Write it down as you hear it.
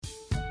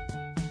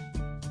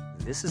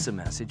This is a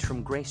message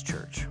from Grace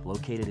Church,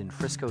 located in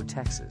Frisco,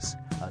 Texas,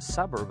 a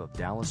suburb of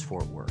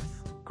Dallas-Fort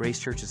Worth. Grace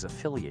Church is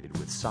affiliated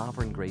with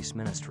Sovereign Grace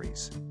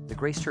Ministries. The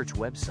Grace Church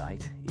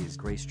website is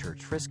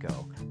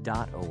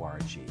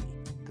gracechurchfrisco.org.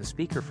 The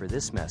speaker for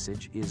this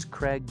message is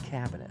Craig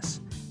Cabanis,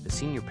 the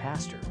senior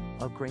pastor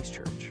of Grace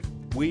Church.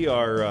 We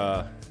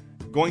are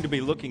going to be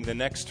looking the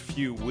next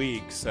few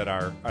weeks at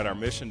our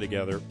mission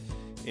together,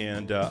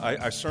 and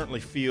I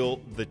certainly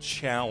feel the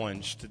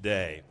challenge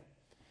today.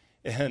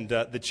 And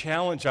the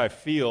challenge I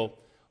feel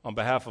on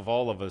behalf of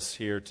all of us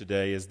here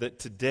today is that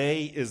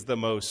today is the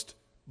most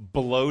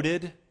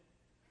bloated,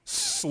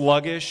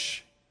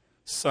 sluggish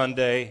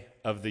Sunday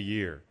of the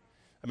year.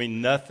 I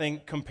mean, nothing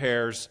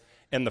compares,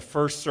 and the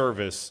first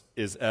service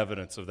is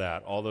evidence of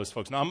that. All those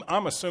folks. Now,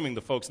 I'm assuming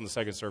the folks in the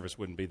second service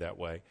wouldn't be that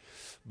way.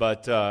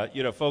 But,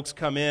 folks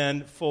come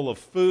in full of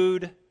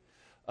food,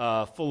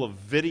 full of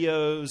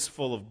videos,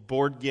 full of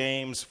board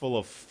games, full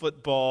of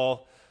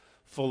football,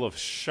 full of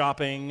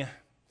shopping,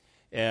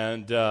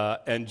 and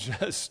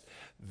just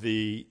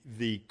the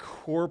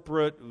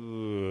corporate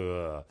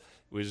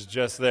was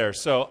just there.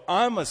 So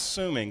I'm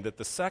assuming that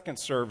the second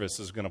service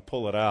is going to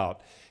pull it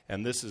out,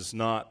 and this is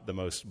not the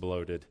most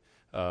bloated,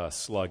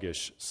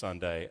 sluggish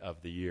Sunday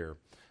of the year.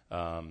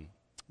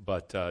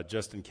 But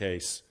just in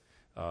case,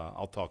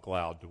 I'll talk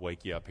loud to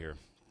wake you up here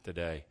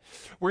today.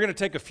 We're going to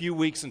take a few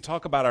weeks and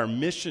talk about our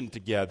mission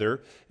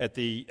together at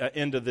the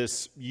end of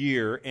this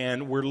year,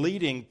 and we're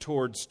leading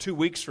towards 2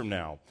 weeks from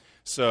now,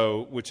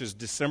 which is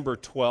December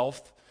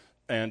 12th.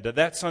 And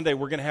that Sunday,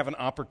 we're going to have an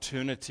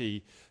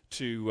opportunity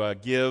to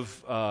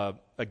give,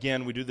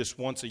 again, we do this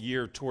once a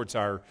year towards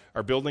our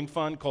building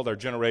fund called our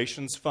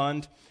Generations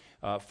Fund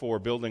for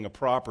building a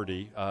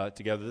property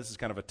together. This is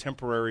kind of a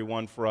temporary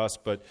one for us,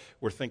 but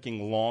we're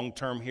thinking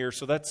long-term here.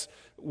 So that's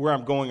where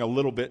I'm going a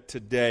little bit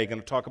today. Going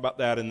to talk about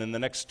that, and then the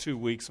next 2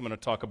 weeks, I'm going to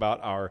talk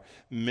about our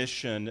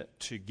mission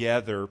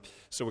together.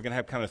 So we're going to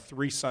have kind of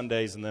 3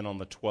 Sundays, and then on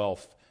the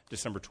 12th,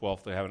 December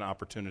 12th, they have an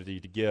opportunity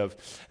to give.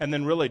 And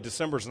then really,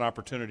 December is an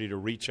opportunity to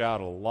reach out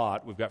a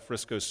lot. We've got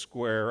Frisco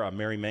Square,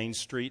 Mary Main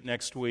Street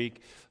next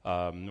week.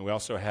 We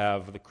also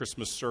have the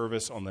Christmas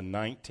service on the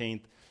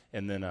 19th,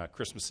 and then a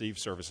Christmas Eve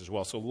service as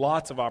well. So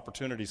lots of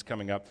opportunities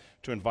coming up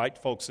to invite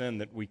folks in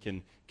that we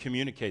can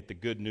communicate the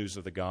good news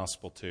of the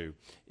gospel to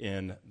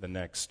in the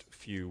next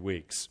few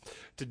weeks.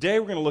 Today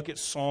we're going to look at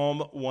Psalm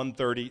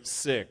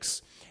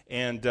 136.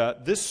 And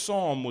this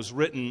psalm was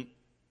written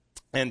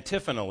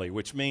antiphonally,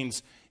 which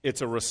means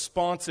it's a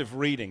responsive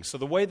reading. So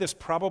the way this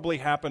probably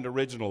happened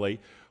originally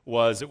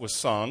was it was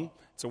sung.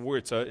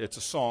 It's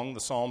a song.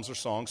 The Psalms are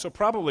songs. So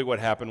probably what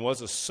happened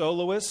was a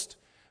soloist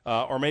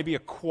or maybe a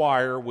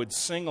choir would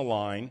sing a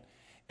line,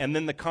 and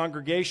then the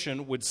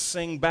congregation would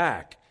sing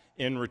back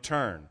in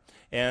return.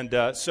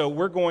 And so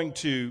we're going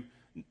to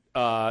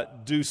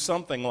do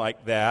something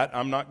like that.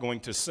 I'm not going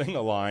to sing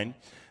a line,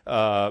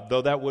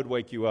 though that would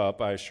wake you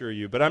up, I assure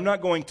you. But I'm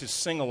not going to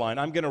sing a line.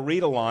 I'm going to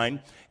read a line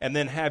and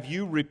then have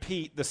you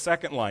repeat the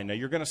second line. Now,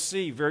 you're going to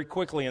see very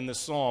quickly in this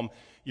psalm,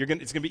 it's going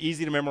to be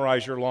easy to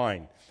memorize your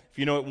line. If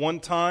you know it one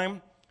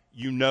time,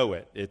 you know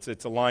it.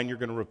 It's a line you're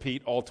going to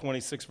repeat all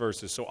 26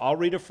 verses. So I'll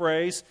read a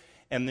phrase,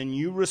 and then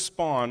you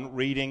respond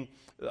reading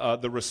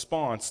the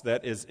response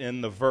that is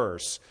in the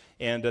verse.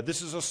 And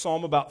this is a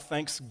psalm about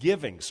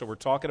Thanksgiving. So we're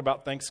talking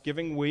about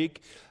Thanksgiving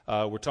week.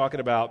 We're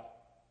talking about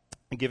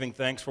giving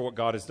thanks for what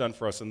God has done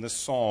for us, and this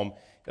psalm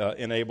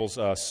enables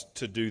us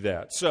to do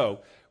that.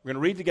 So we're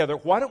going to read together.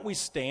 Why don't we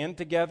stand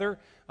together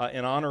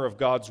in honor of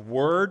God's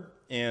Word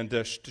and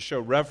to show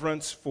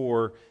reverence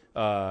for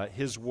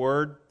His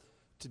Word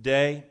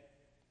today,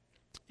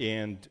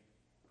 and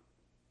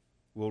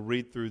we'll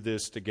read through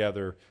this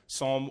together.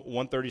 Psalm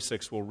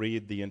 136, we'll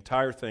read the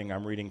entire thing.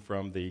 I'm reading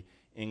from the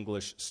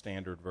English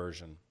Standard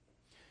Version.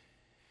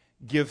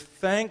 Give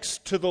thanks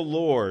to the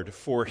Lord,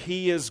 for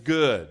He is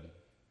good.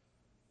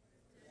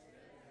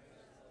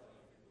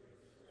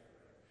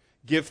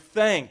 Give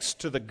thanks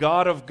to the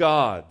God of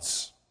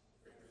gods.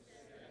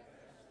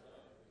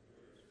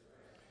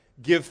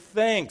 Give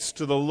thanks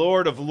to the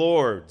Lord of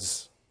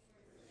lords.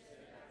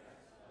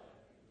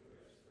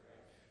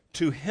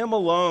 To Him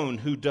alone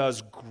who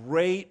does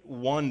great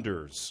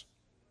wonders.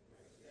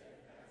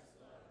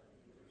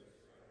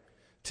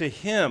 To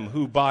Him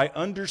who by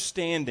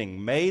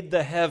understanding made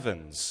the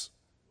heavens.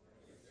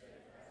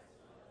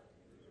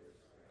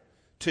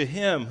 To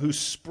Him who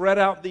spread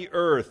out the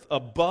earth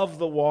above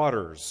the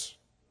waters.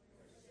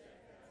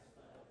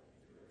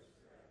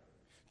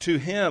 To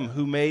Him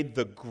who made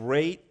the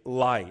great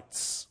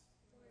lights.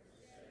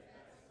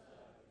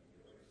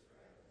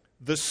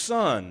 The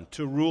sun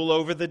to rule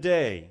over the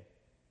day.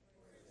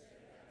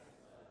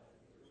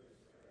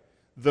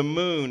 The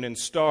moon and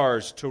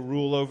stars to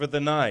rule over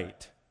the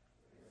night.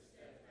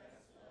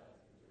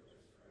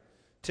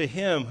 To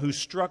Him who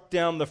struck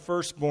down the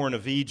firstborn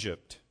of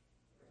Egypt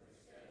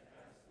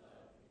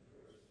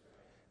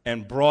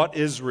and brought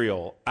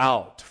Israel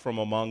out from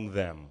among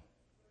them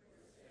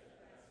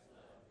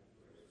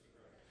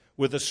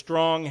with a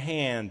strong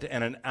hand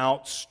and an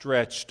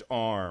outstretched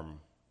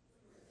arm.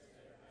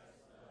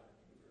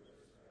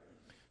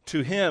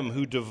 To him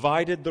who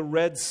divided the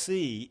Red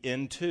Sea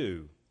in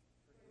two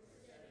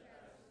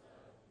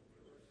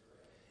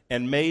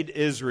and made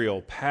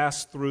Israel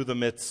pass through the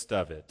midst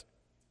of it,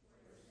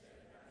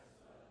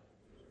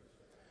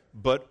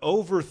 but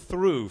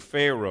overthrew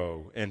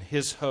Pharaoh and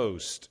his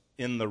host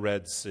in the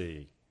Red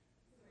Sea.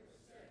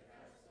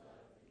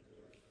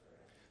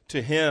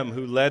 To him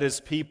who led his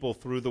people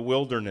through the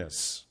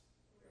wilderness,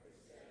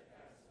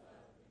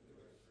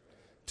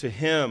 to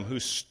him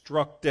who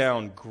struck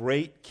down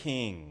great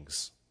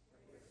kings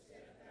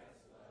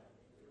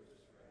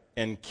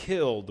and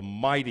killed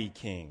mighty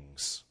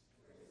kings,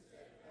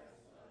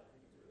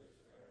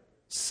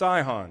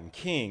 Sihon,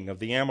 king of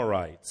the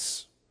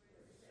Amorites,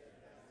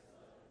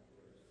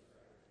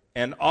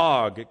 and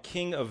Og,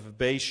 king of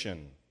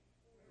Bashan,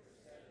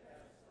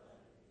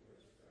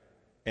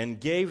 and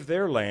gave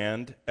their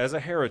land as a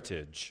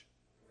heritage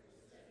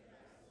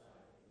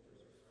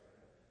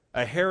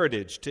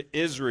to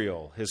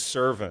Israel, his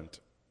servant.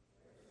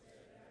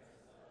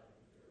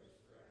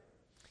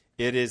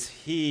 It is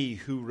he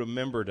who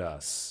remembered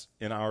us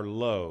in our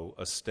low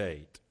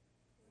estate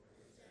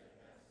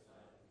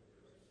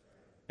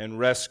and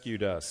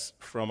rescued us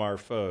from our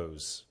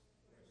foes.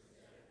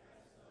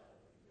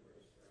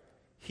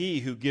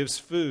 He who gives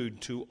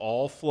food to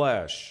all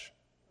flesh.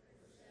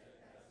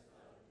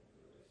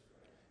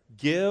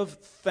 Give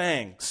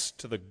thanks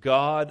to the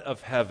God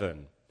of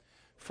heaven,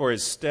 for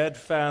his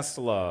steadfast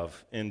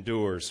love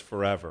endures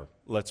forever.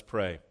 Let's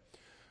pray.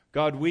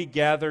 God, we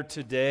gather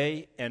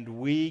today and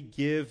we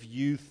give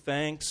you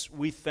thanks.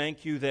 We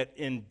thank you that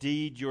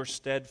indeed your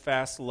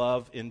steadfast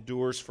love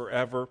endures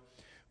forever.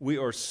 We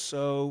are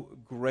so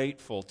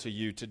grateful to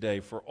you today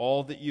for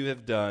all that you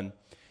have done.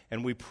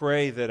 And we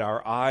pray that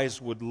our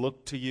eyes would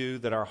look to you,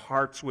 that our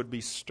hearts would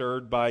be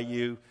stirred by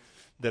you,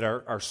 that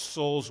our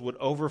souls would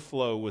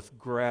overflow with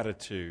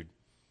gratitude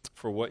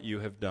for what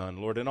you have done.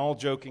 Lord, and all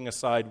joking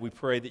aside, we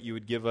pray that you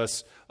would give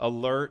us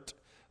alert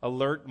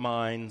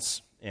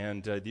minds,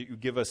 and that you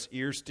give us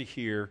ears to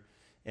hear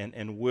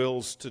and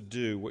wills to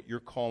do what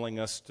you're calling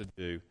us to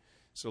do.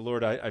 So,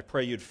 Lord, I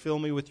pray you'd fill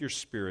me with your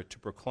Spirit to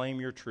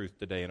proclaim your truth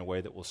today in a way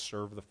that will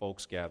serve the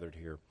folks gathered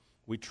here.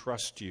 We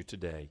trust you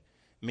today.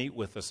 Meet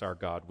with us, our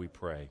God, we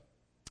pray.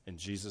 In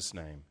Jesus'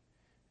 name,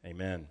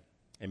 amen.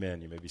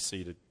 Amen. You may be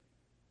seated.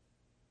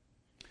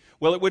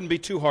 Well, it wouldn't be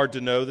too hard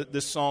to know that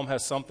this psalm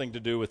has something to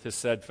do with his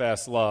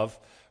steadfast love,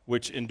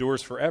 which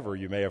endures forever,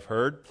 you may have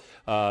heard.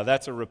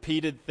 That's a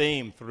repeated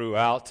theme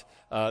throughout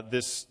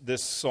this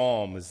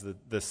psalm, is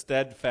the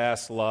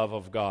steadfast love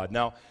of God.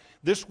 Now,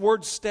 this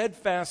word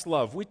steadfast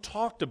love, we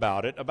talked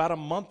about it about a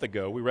month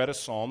ago. We read a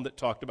psalm that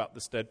talked about the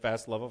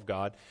steadfast love of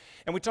God.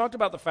 And we talked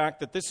about the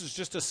fact that this is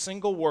just a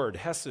single word,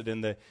 hesed,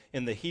 in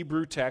the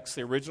Hebrew text,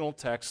 the original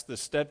text, the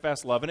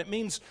steadfast love. And it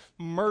means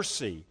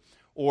mercy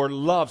or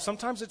love.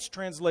 Sometimes it's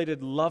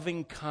translated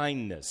loving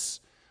kindness.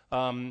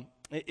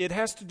 It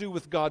has to do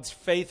with God's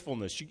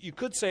faithfulness. You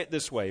could say it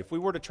this way. If we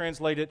were to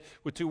translate it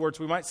with two words,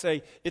 we might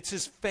say it's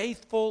his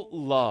faithful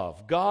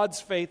love,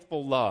 God's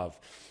faithful love.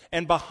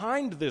 And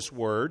behind this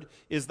word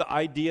is the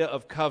idea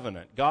of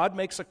covenant. God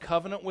makes a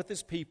covenant with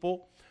his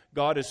people.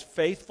 God is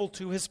faithful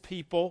to his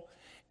people.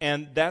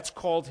 And that's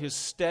called his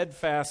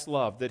steadfast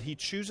love, that he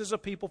chooses a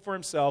people for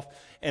himself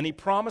and he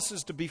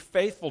promises to be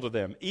faithful to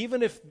them.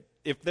 Even if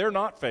they're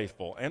not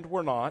faithful, and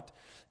we're not,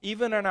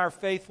 even in our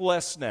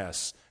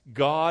faithlessness,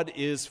 God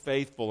is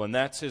faithful, and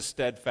that's his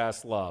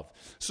steadfast love.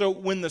 So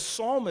when the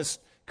psalmist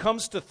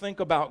comes to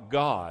think about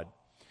God,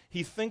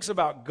 he thinks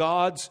about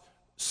God's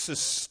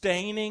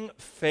sustaining,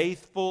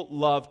 faithful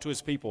love to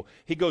his people.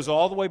 He goes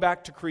all the way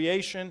back to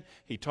creation.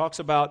 He talks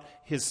about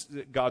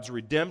God's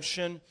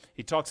redemption.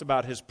 He talks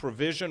about his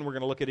provision. We're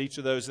going to look at each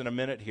of those in a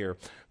minute here.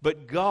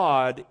 But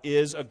God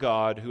is a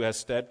God who has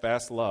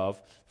steadfast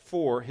love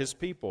for his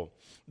people.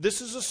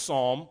 This is a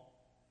psalm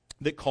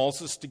that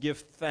calls us to give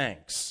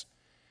thanks.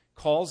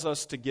 Calls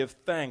us to give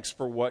thanks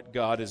for what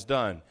God has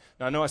done.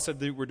 Now, I know I said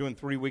that we're doing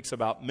 3 weeks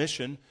about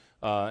mission.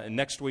 And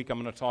next week, I'm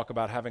going to talk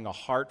about having a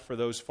heart for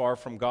those far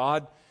from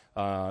God.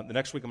 The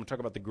next week, I'm going to talk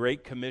about the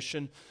Great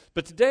Commission.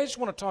 But today, I just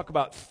want to talk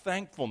about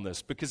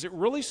thankfulness, because it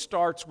really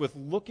starts with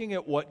looking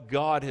at what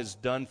God has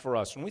done for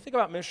us. When we think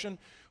about mission,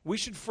 we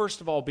should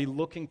first of all be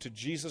looking to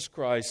Jesus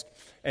Christ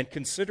and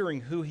considering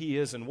who he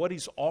is and what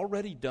he's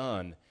already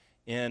done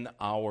in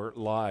our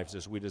lives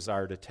as we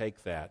desire to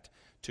take that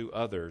to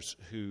others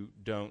who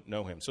don't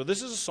know him. So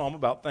this is a psalm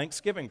about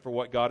thanksgiving for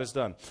what God has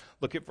done.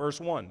 Look at verse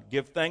 1.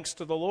 Give thanks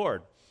to the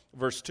Lord.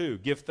 Verse 2,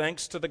 give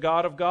thanks to the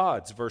God of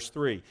gods. Verse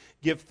 3,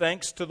 give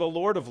thanks to the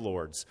Lord of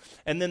lords.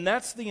 And then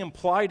that's the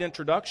implied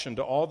introduction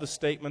to all the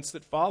statements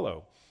that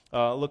follow.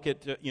 Look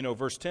at,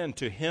 verse 10,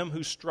 to him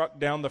who struck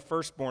down the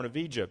firstborn of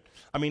Egypt.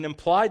 I mean,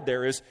 implied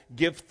there is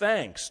give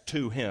thanks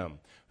to him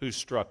who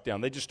struck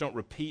down. They just don't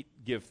repeat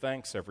give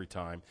thanks every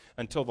time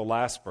until the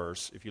last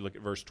verse. If you look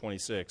at verse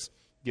 26,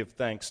 give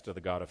thanks to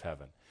the God of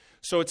heaven.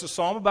 So it's a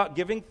psalm about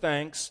giving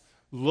thanks,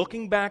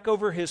 looking back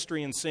over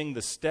history and seeing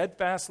the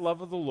steadfast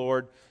love of the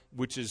Lord,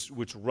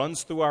 which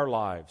runs through our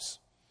lives.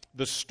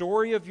 The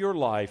story of your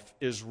life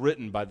is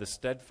written by the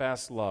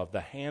steadfast love,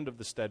 the hand of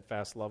the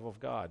steadfast love of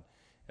God.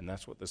 And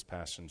that's what this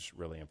passage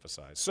really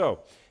emphasizes.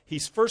 So, he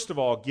first of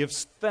all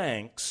gives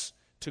thanks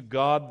to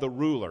God the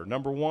ruler.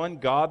 Number one,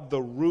 God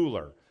the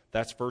ruler.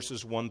 That's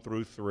verses 1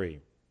 through 3.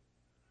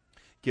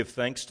 Give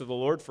thanks to the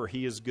Lord, for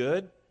he is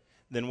good.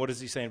 Then what does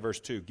he say in verse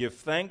 2? Give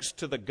thanks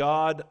to the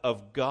God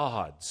of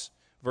gods.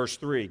 Verse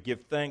 3,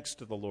 give thanks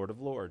to the Lord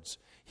of lords.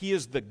 He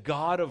is the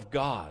God of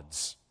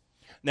gods.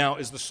 Now,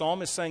 is the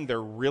psalmist saying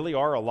there really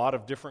are a lot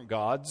of different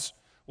gods?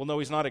 Well, no,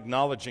 he's not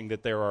acknowledging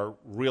that there are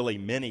really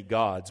many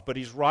gods, but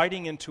he's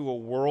writing into a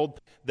world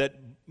that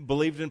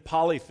believed in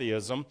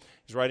polytheism.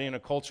 He's writing in a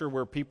culture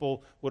where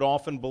people would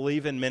often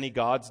believe in many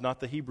gods, not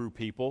the Hebrew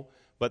people,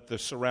 but the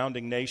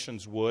surrounding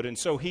nations would. And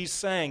so he's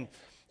saying,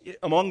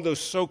 among those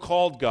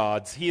so-called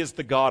gods, he is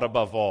the God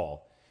above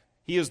all.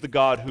 He is the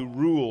God who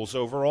rules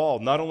over all.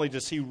 Not only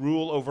does he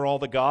rule over all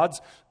the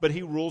gods, but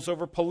he rules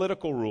over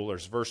political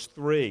rulers. Verse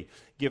 3,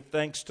 give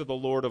thanks to the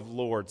Lord of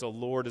lords. A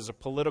lord is a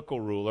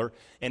political ruler,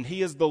 and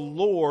he is the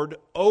Lord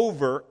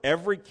over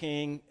every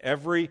king,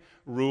 every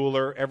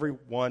ruler,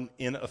 everyone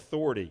in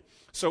authority.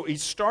 So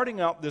he's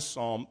starting out this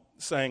psalm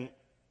saying,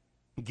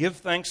 give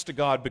thanks to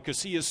God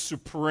because he is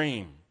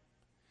supreme.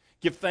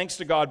 Give thanks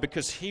to God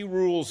because he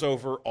rules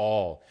over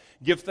all.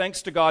 Give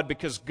thanks to God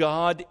because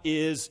God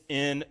is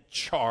in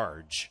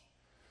charge.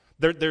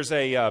 There's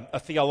a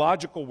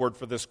theological word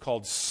for this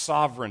called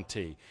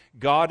sovereignty.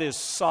 God is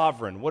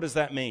sovereign. What does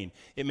that mean?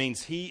 It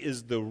means he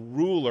is the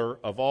ruler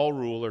of all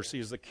rulers. He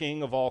is the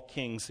king of all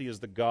kings. He is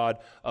the God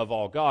of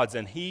all gods.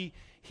 And he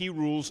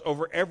rules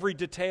over every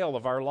detail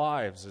of our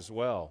lives as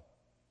well.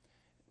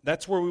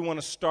 That's where we want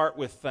to start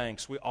with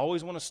thanks. We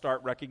always want to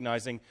start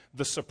recognizing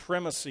the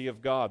supremacy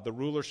of God, the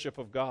rulership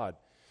of God.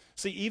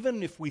 See,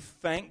 even if we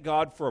thank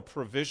God for a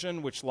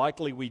provision, which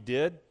likely we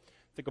did,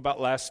 think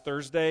about last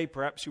Thursday,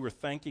 perhaps you were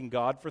thanking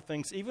God for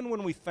things. Even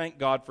when we thank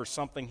God for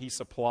something he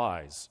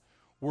supplies,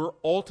 we're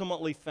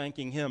ultimately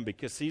thanking him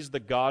because he's the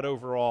God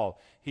over all.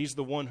 He's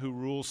the one who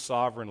rules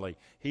sovereignly.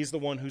 He's the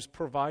one who's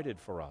provided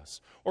for us.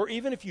 Or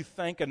even if you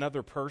thank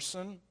another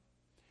person,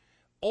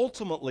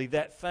 ultimately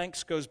that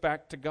thanks goes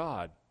back to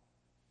God.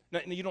 Now,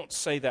 you don't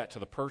say that to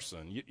the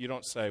person. You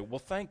don't say, well,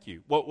 thank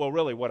you. Well,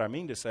 really, what I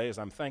mean to say is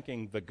I'm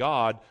thanking the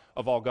God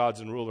of all gods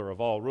and ruler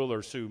of all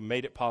rulers who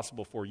made it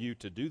possible for you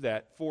to do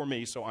that for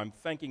me, so I'm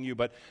thanking you,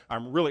 but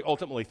I'm really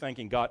ultimately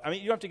thanking God. I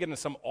mean, you don't have to get into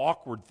some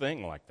awkward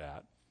thing like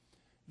that.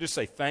 Just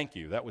say thank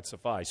you. That would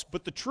suffice.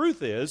 But the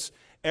truth is,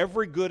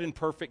 every good and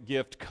perfect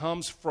gift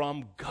comes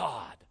from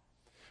God.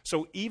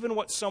 So even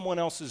what someone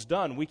else has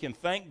done, we can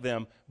thank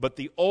them, but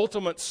the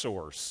ultimate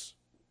source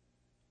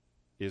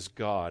is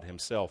God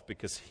himself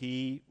because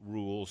he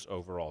rules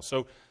over all.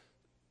 So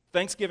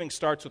thanksgiving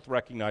starts with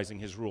recognizing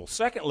his rule.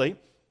 Secondly,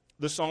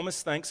 the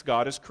psalmist thanks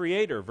God as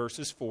creator,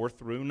 verses 4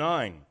 through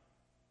 9.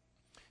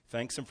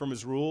 Thanks him for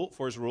his rule,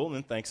 and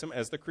then thanks him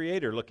as the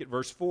creator. Look at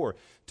verse 4.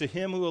 To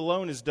him who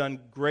alone has done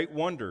great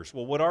wonders.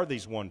 Well, what are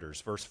these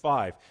wonders? Verse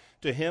 5.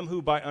 To him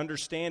who by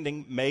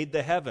understanding made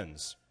the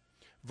heavens.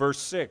 Verse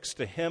 6.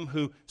 To him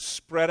who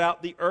spread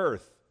out the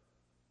earth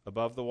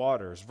above the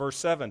waters. Verse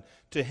 7,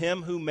 to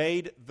him who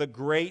made the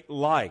great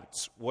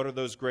lights. What are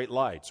those great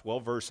lights? Well,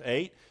 verse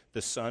 8,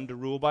 the sun to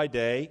rule by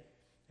day.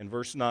 And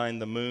verse 9,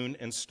 the moon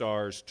and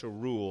stars to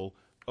rule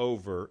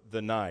over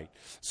the night.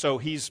 So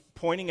he's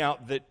pointing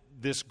out that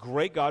this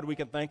great God, we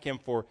can thank him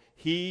for,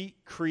 he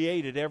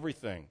created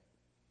everything.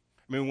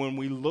 I mean, when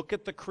we look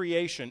at the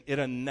creation, it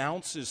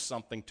announces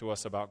something to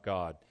us about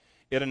God.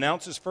 It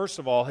announces, first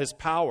of all, his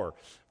power.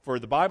 For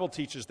the Bible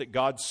teaches that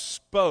God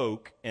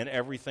spoke and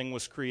everything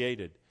was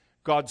created.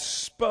 God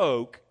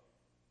spoke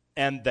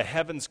and the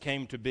heavens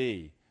came to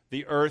be.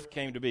 The earth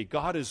came to be.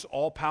 God is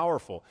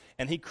all-powerful,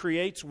 and he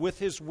creates with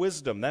his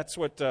wisdom. That's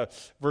what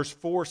verse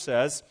 4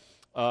 says.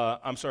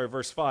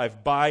 Verse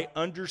 5. By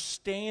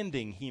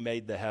understanding he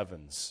made the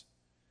heavens.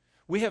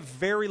 We have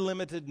very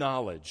limited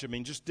knowledge. I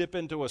mean, just dip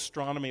into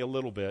astronomy a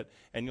little bit,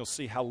 and you'll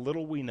see how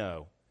little we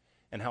know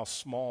and how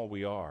small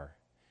we are.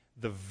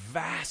 The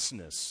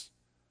vastness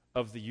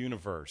of the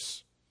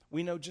universe.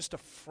 We know just a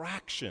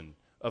fraction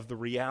of the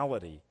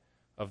reality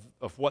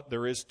of what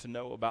there is to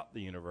know about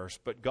the universe,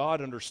 but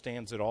God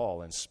understands it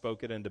all and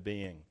spoke it into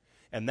being.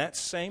 And that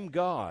same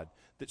God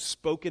that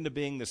spoke into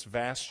being this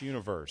vast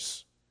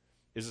universe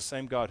is the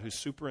same God who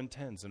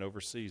superintends and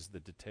oversees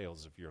the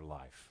details of your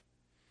life.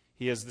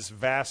 He has this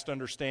vast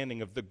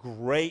understanding of the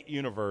great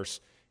universe,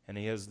 and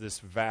he has this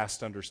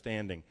vast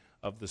understanding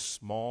of the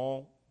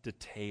small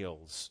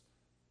details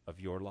of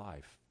your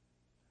life.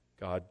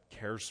 God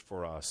cares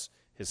for us.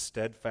 His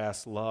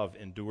steadfast love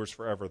endures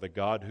forever. The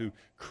God who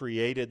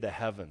created the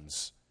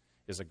heavens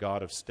is a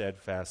God of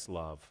steadfast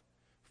love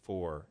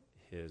for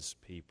his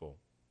people.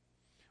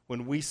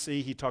 When we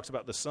see, he talks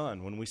about the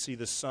sun, when we see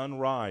the sun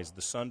rise,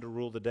 the sun to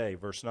rule the day,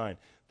 verse 9,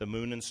 the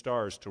moon and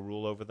stars to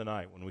rule over the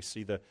night, when we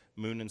see the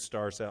moon and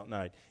stars out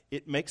night,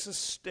 it makes a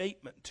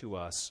statement to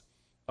us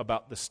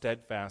about the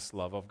steadfast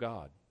love of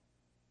God.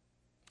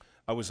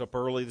 I was up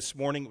early this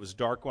morning. It was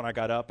dark when I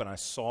got up, and I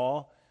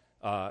saw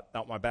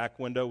out my back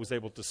window, was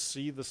able to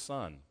see the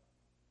sun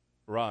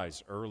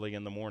rise early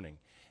in the morning.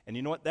 And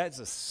you know what? That's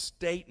a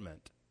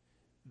statement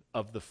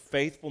of the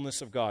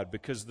faithfulness of God,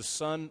 because the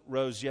sun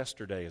rose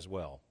yesterday as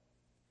well.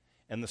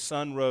 And the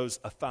sun rose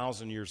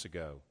 1,000 years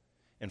ago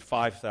and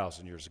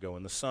 5,000 years ago.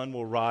 And the sun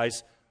will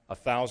rise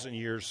 1,000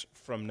 years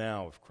from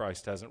now if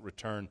Christ hasn't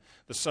returned.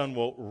 The sun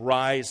will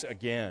rise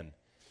again.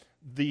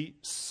 The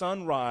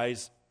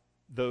sunrise,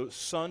 the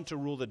sun to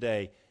rule the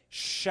day,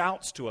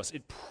 shouts to us,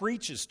 it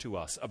preaches to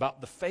us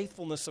about the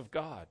faithfulness of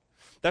God.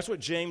 That's what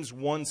James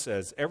 1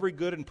 says. Every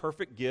good and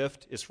perfect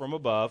gift is from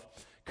above,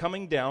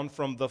 coming down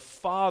from the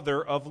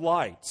Father of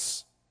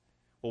lights.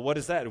 Well, what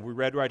is that? We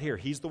read right here.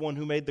 He's the one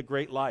who made the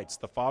great lights,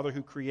 the Father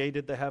who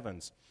created the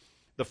heavens.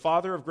 The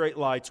Father of great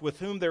lights, with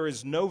whom there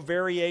is no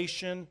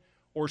variation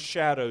or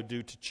shadow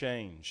due to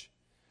change.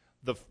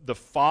 The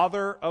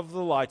Father of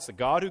the lights, the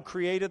God who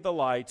created the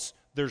lights,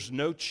 there's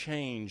no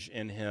change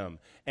in Him.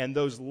 And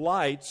those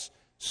lights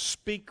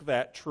speak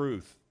that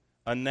truth,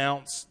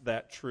 announce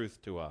that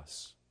truth to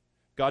us.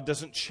 God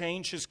doesn't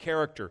change His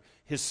character.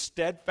 His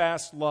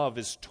steadfast love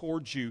is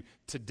towards you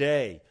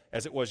today,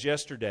 as it was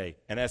yesterday,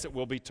 and as it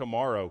will be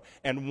tomorrow.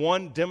 And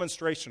one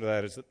demonstration of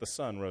that is that the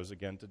sun rose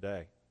again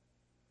today.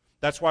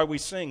 That's why we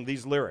sing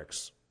these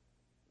lyrics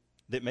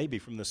that may be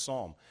from this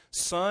psalm.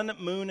 Sun,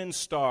 moon, and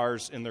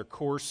stars in their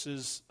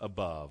courses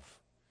above,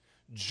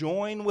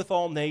 join with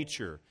all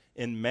nature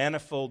in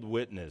manifold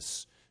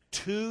witness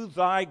to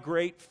thy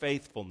great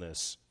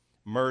faithfulness,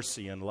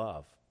 mercy, and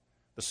love.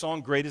 The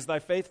song, Great is Thy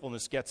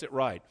Faithfulness, gets it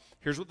right.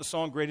 Here's what the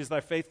song, Great is Thy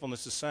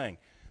Faithfulness, is saying.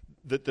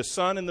 That the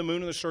sun and the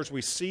moon and the stars,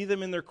 we see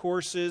them in their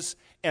courses,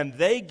 and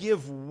they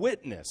give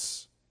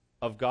witness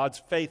of God's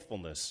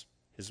faithfulness,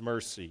 His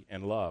mercy,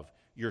 and love.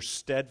 Your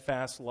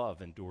steadfast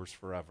love endures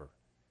forever.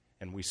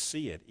 And we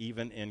see it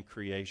even in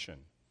creation.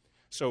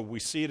 So we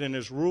see it in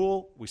His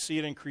rule, we see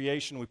it in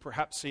creation, we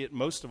perhaps see it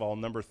most of all,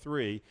 number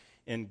 3,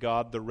 in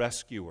God the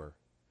Rescuer.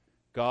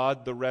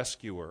 God the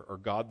Rescuer, or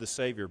God the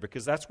Savior,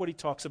 because that's what He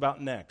talks about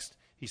next.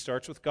 He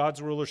starts with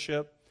God's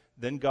rulership,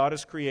 then God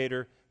as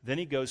Creator, then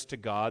He goes to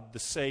God the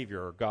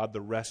Savior, or God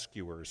the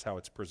Rescuer is how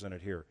it's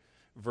presented here.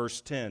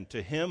 Verse 10,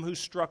 to Him who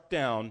struck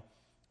down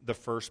the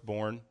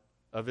firstborn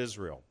of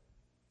Israel.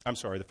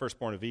 The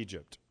firstborn of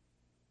Egypt.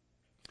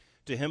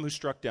 To Him who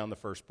struck down the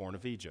firstborn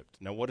of Egypt.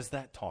 Now, what is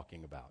that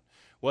talking about?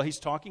 Well, He's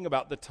talking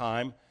about the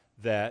time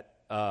that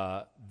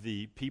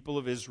the people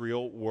of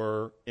Israel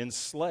were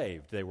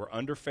enslaved. They were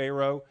under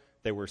Pharaoh.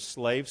 They were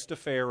slaves to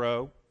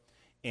Pharaoh.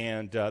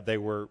 And they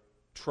were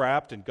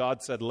trapped. And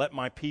God said, let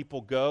my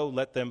people go.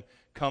 Let them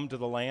come to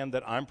the land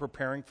that I'm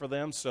preparing for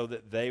them so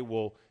that they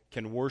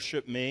can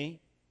worship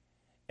me.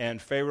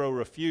 And Pharaoh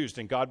refused.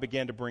 And God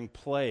began to bring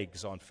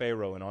plagues on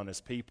Pharaoh and on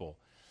his people,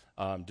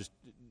 just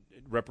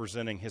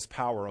representing His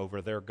power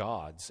over their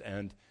gods.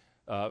 And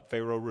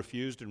Pharaoh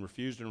refused and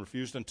refused and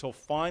refused until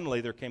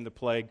finally there came the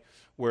plague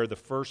where the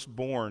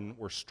firstborn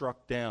were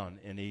struck down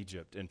in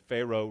Egypt. And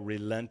Pharaoh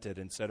relented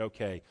and said,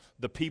 okay,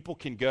 the people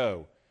can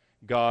go.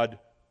 God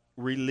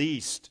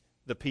released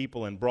the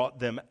people and brought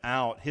them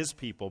out, His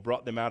people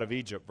brought them out of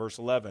Egypt. Verse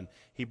 11,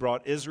 He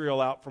brought Israel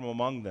out from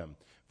among them.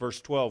 Verse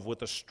 12,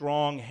 with a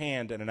strong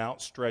hand and an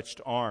outstretched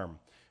arm.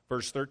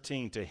 Verse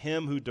 13, to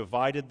Him who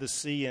divided the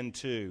sea in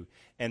two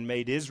and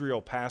made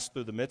Israel pass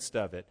through the midst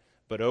of it,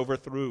 but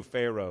overthrew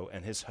Pharaoh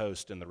and his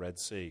host in the Red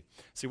Sea.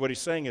 See, what he's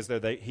saying is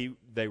that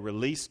they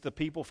released the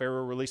people,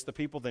 Pharaoh released the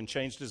people, then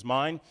changed his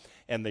mind,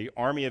 and the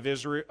army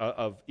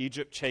of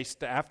Egypt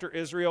chased after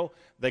Israel.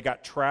 They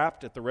got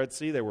trapped at the Red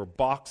Sea. They were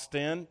boxed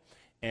in,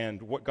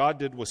 and what God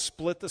did was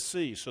split the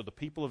sea so the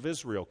people of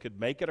Israel could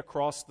make it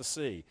across the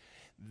sea.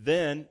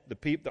 Then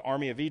the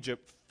army of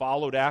Egypt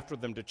followed after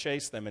them to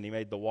chase them, and He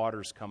made the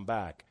waters come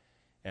back.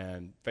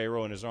 And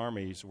Pharaoh and his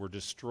armies were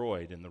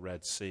destroyed in the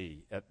Red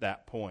Sea at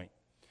that point.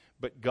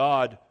 But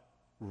God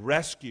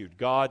rescued,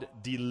 God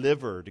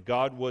delivered,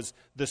 God was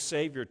the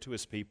Savior to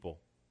His people.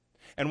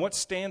 And what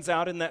stands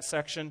out in that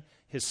section,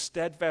 His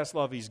steadfast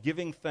love. He's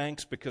giving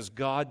thanks because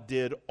God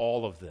did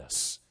all of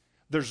this.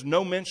 There's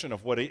no mention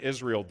of what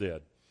Israel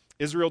did.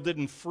 Israel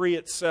didn't free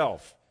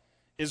itself.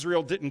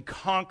 Israel didn't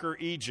conquer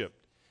Egypt.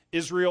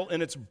 Israel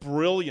in its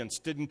brilliance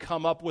didn't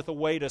come up with a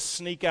way to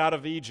sneak out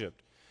of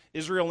Egypt.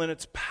 Israel in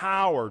its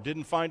power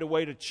didn't find a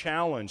way to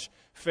challenge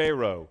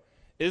Pharaoh.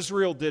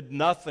 Israel did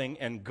nothing,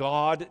 and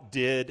God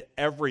did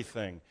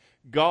everything.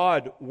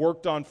 God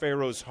worked on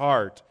Pharaoh's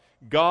heart.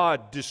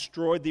 God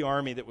destroyed the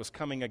army that was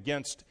coming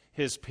against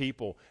His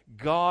people.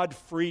 God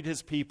freed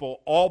His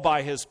people all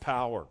by His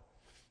power.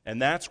 And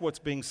that's what's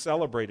being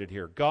celebrated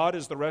here. God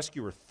is the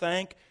rescuer.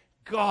 Thank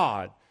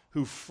God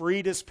who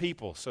freed His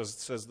people,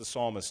 says the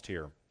psalmist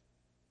here.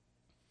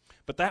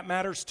 But that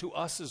matters to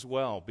us as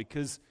well,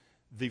 because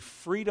the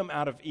freedom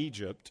out of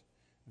Egypt,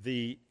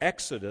 the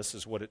Exodus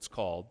is what it's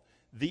called,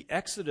 the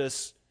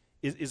Exodus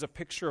is a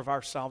picture of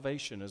our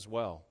salvation as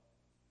well.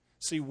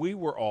 See, we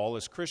were all,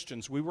 as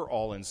Christians, we were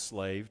all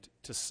enslaved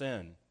to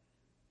sin.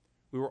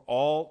 We were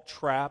all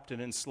trapped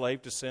and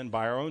enslaved to sin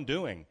by our own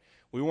doing.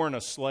 We weren't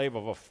a slave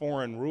of a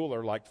foreign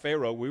ruler like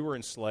Pharaoh. We were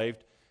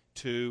enslaved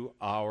to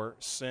our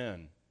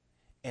sin.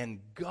 And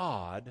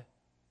God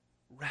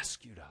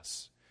rescued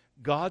us.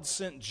 God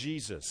sent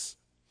Jesus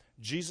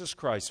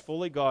Christ,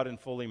 fully God and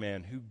fully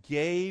man, who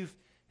gave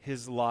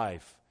his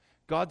life.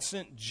 God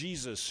sent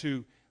Jesus,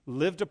 who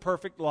lived a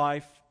perfect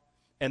life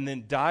and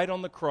then died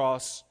on the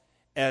cross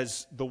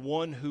as the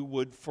one who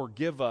would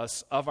forgive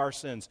us of our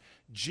sins.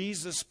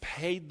 Jesus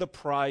paid the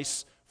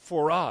price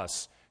for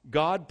us.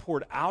 God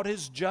poured out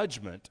his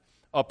judgment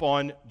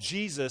upon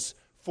Jesus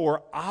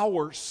for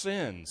our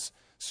sins.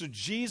 So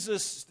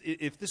Jesus,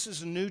 if this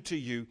is new to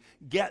you,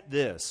 get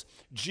this.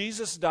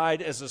 Jesus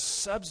died as a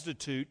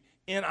substitute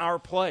in our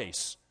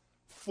place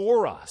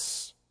for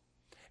us.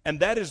 And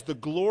that is the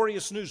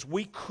glorious news.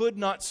 We could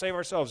not save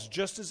ourselves.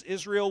 Just as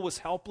Israel was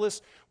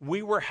helpless,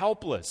 we were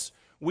helpless.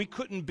 We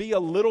couldn't be a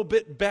little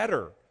bit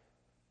better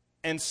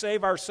and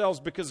save ourselves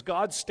because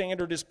God's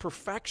standard is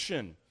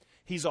perfection.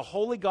 He's a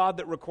holy God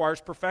that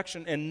requires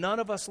perfection, and none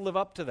of us live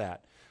up to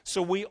that.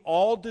 So we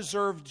all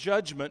deserve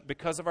judgment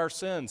because of our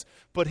sins.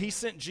 But he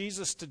sent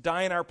Jesus to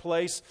die in our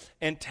place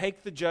and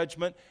take the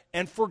judgment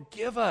and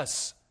forgive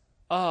us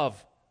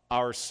of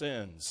our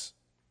sins.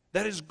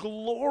 That is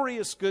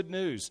glorious good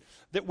news,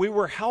 that we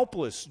were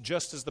helpless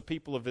just as the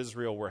people of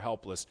Israel were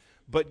helpless.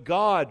 But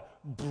God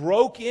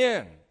broke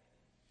in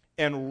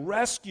and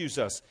rescues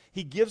us.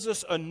 He gives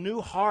us a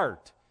new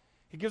heart.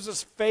 He gives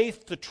us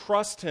faith to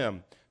trust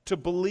him, to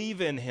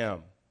believe in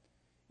him.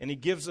 And he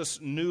gives us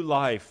new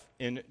life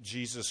in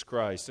Jesus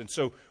Christ. And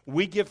so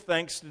we give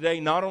thanks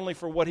today not only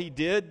for what he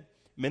did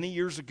many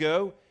years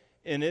ago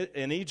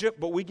in Egypt,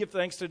 but we give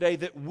thanks today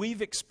that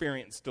we've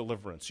experienced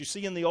deliverance. You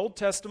see, in the Old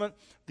Testament,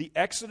 the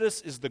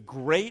Exodus is the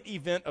great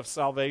event of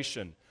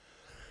salvation.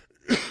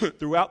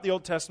 Throughout the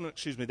Old Testament,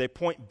 they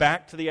point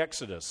back to the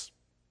Exodus.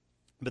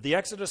 But the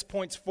Exodus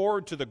points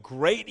forward to the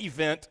great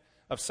event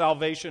of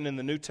salvation in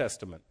the New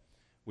Testament,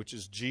 which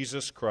is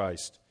Jesus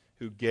Christ,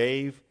 who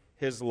gave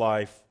his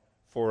life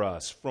for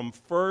us. From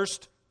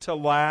first to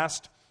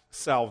last,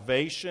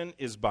 salvation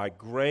is by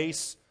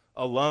grace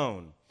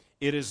alone.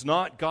 It is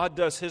not God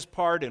does his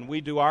part and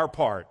we do our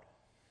part.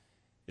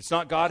 It's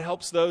not God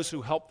helps those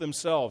who help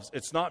themselves.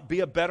 It's not be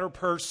a better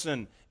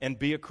person and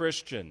be a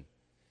Christian.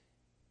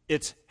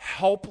 It's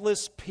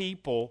helpless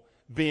people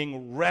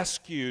being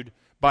rescued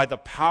by the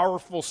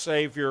powerful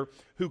Savior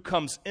who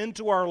comes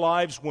into our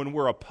lives when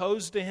we're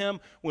opposed to him,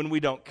 when we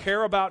don't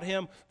care about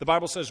him. The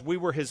Bible says we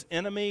were his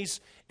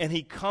enemies, and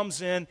he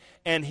comes in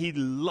and he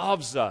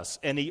loves us,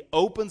 and he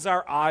opens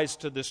our eyes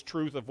to this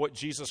truth of what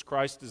Jesus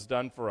Christ has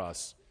done for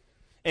us.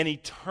 And he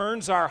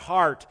turns our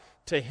heart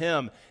to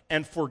him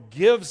and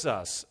forgives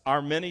us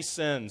our many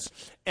sins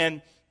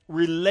and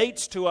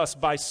relates to us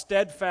by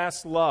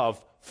steadfast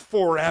love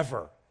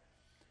forever.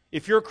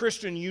 If you're a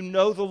Christian, you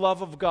know the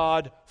love of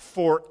God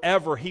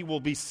forever. He will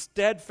be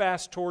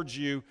steadfast towards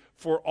you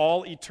for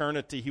all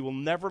eternity. He will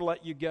never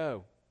let you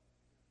go.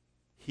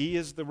 He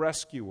is the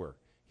rescuer.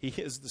 He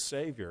is the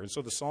Savior. And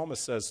so the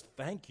psalmist says,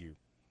 thank you.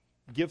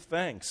 Give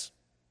thanks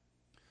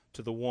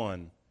to the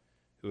one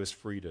who has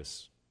freed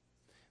us.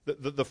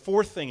 The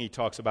fourth thing he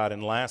talks about,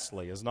 and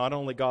lastly, is not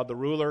only God the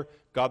ruler,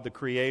 God the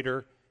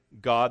creator,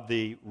 God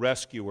the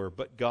rescuer,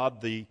 but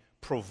God the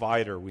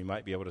provider, we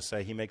might be able to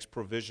say. He makes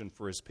provision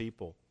for his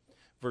people.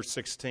 Verse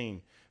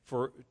 16,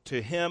 for to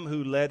him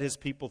who led his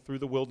people through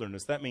the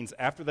wilderness. That means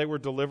after they were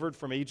delivered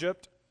from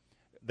Egypt,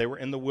 they were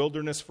in the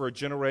wilderness for a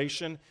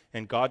generation,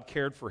 and God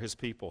cared for his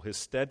people. His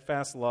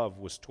steadfast love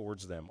was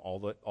towards them all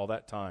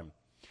that time.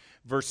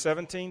 Verse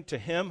 17, to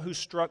him who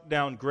struck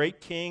down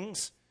great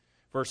kings.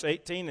 Verse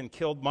 18, and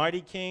killed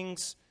mighty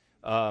kings.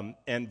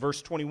 And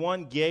verse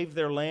 21, gave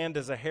their land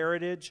as a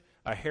heritage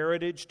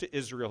to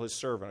Israel, his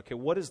servant. Okay,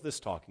 what is this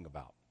talking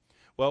about?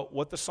 Well,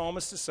 what the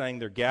psalmist is saying,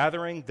 they're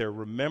gathering, they're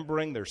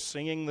remembering, they're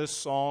singing this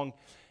song,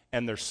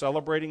 and they're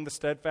celebrating the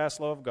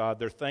steadfast love of God.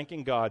 They're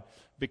thanking God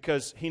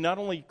because he not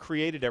only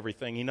created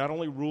everything, he not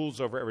only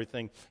rules over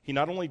everything, he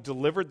not only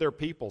delivered their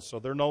people so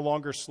they're no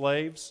longer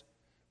slaves,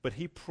 but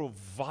he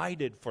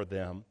provided for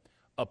them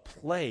a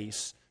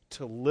place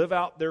to live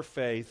out their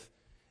faith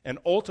and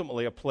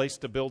ultimately a place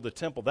to build a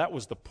temple. That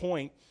was the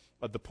point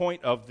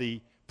of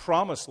the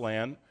promised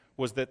land,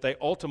 was that they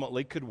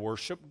ultimately could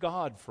worship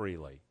God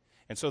freely.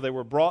 And so they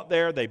were brought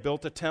there, they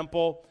built a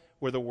temple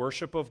where the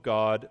worship of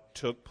God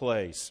took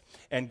place.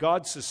 And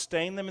God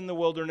sustained them in the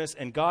wilderness,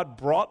 and God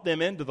brought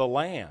them into the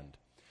land.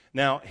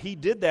 Now, he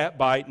did that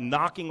by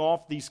knocking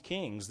off these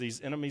kings,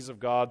 these enemies of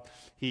God.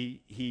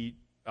 He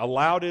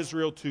allowed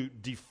Israel to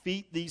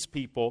defeat these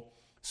people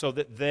so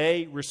that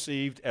they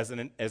received as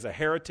a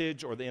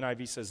heritage, or the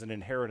NIV says an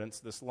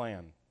inheritance, this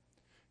land,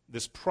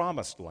 this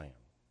promised land.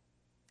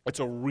 It's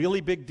a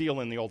really big deal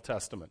in the Old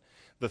Testament.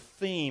 The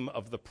theme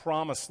of the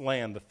promised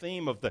land, the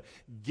theme of the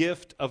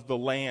gift of the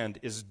land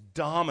is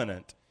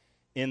dominant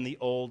in the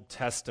Old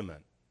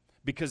Testament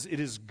because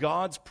it is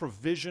God's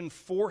provision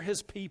for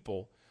his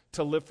people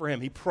to live for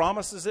him. He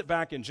promises it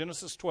back in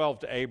Genesis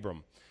 12 to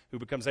Abram, who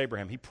becomes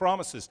Abraham. He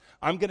promises,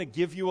 I'm going to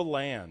give you a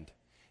land.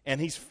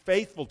 And he's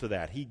faithful to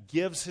that. He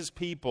gives his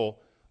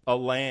people a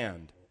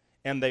land.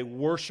 and they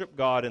worship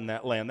God in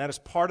that land. That is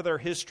part of their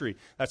history.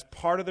 That's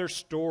part of their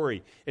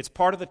story. It's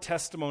part of the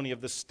testimony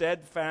of the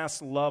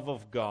steadfast love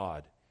of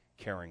God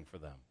caring for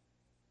them.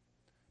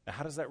 Now,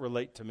 how does that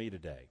relate to me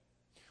today?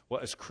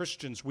 Well, as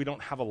Christians, we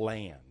don't have a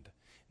land.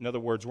 In other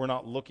words, we're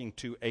not looking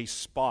to a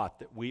spot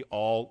that we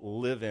all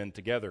live in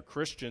together.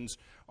 Christians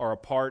are a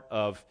part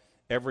of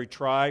every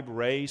tribe,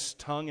 race,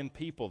 tongue, and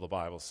people, the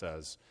Bible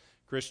says.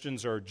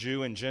 Christians are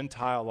Jew and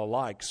Gentile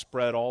alike,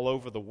 spread all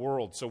over the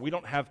world. So we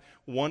don't have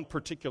one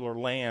particular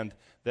land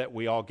that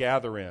we all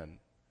gather in.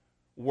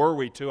 Were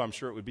we to, I'm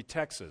sure it would be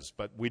Texas,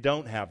 but we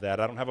don't have that.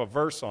 I don't have a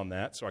verse on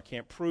that, so I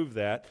can't prove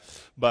that,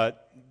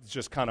 but it's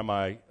just kind of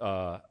my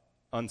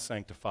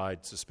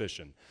unsanctified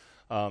suspicion.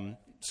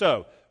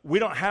 So we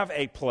don't have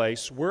a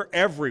place. We're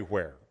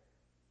everywhere.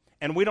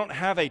 And we don't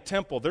have a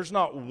temple. There's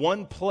not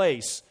one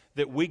place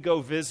that we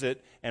go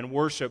visit and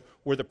worship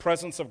where the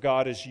presence of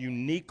God is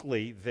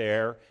uniquely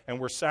there and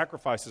where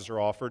sacrifices are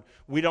offered.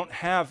 We don't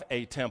have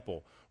a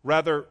temple.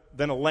 Rather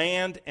than a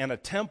land and a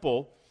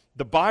temple,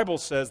 the Bible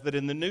says that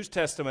in the New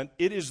Testament,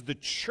 it is the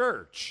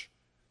church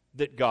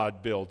that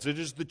God builds. It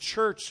is the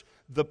church,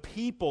 the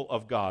people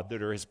of God,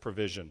 that are His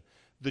provision.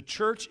 The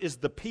church is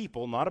the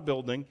people, not a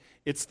building.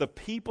 It's the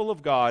people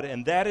of God,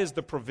 and that is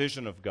the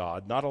provision of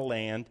God, not a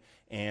land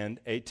and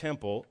a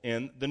temple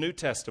in the New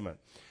Testament.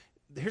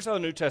 Here's how the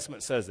New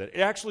Testament says that.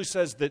 It actually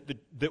says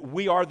that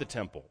we are the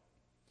temple.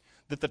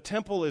 That the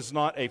temple is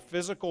not a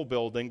physical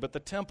building, but the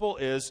temple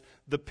is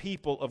the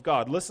people of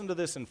God. Listen to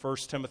this in 1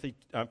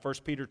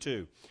 Peter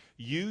 2.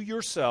 You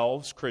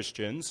yourselves,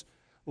 Christians,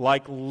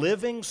 like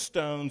living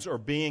stones, are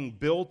being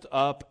built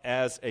up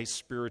as a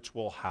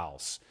spiritual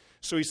house.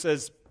 So he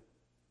says,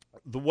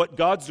 what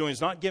God's doing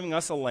is not giving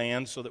us a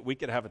land so that we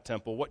could have a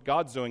temple. What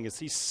God's doing is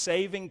He's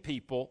saving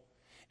people,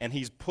 and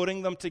He's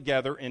putting them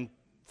together in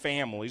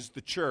families,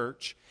 the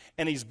church,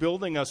 and He's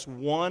building us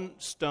one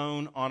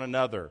stone on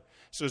another.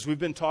 So as we've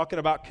been talking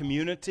about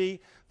community,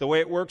 the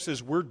way it works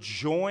is we're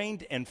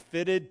joined and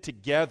fitted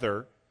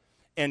together,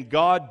 and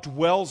God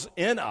dwells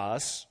in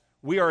us.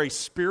 We are a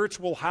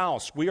spiritual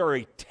house. We are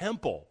a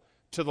temple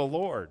to the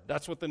Lord.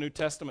 That's what the New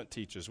Testament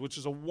teaches, which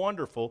is a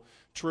wonderful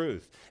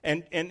truth.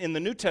 And in the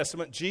New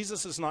Testament,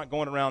 Jesus is not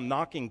going around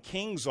knocking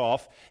kings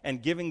off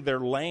and giving their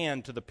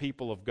land to the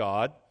people of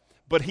God,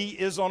 but He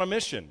is on a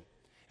mission.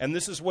 And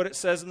this is what it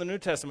says in the New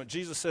Testament.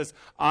 Jesus says,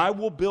 I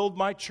will build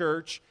my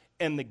church,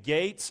 and the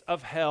gates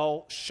of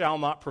hell shall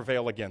not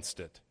prevail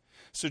against it.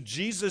 So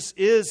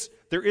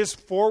there is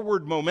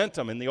forward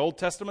momentum. In the Old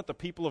Testament, the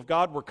people of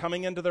God were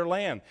coming into their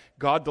land.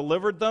 God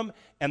delivered them,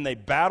 and they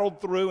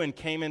battled through and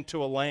came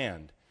into a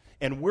land.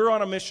 And we're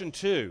on a mission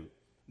too.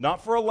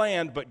 Not for a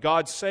land, but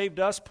God saved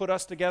us, put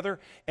us together,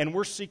 and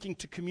we're seeking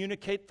to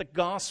communicate the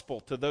gospel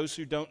to those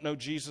who don't know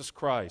Jesus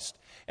Christ.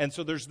 And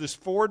so there's this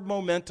forward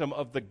momentum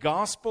of the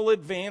gospel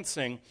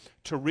advancing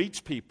to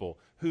reach people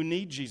who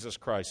need Jesus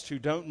Christ, who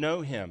don't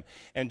know Him.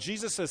 And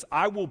Jesus says,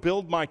 I will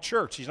build my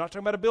church. He's not talking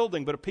about a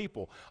building, but a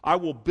people. I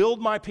will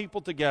build my people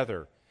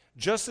together.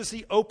 Just as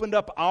He opened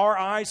up our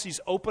eyes,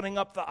 He's opening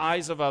up the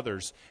eyes of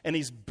others. And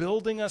He's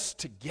building us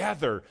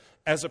together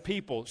as a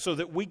people so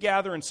that we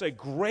gather and say,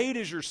 great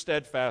is your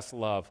steadfast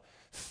love.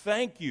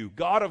 Thank you,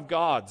 God of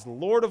gods,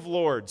 Lord of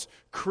lords,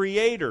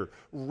 Creator,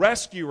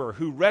 Rescuer,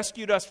 who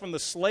rescued us from the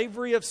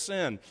slavery of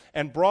sin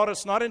and brought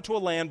us not into a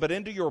land, but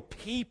into your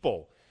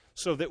people,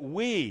 so that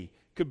we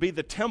could be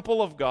the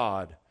temple of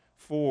God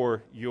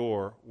for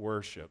your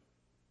worship.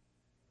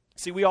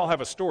 See, we all have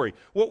a story.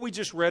 What we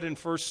just read in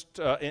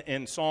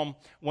Psalm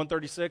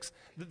 136,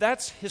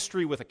 that's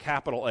history with a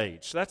capital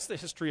H. That's the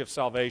history of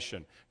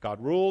salvation. God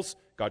rules,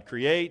 God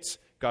creates,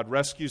 God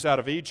rescues out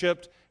of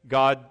Egypt,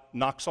 God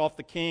knocks off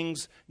the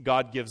kings,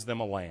 God gives them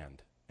a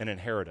land, an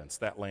inheritance.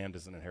 That land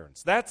is an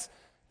inheritance. That's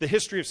the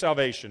history of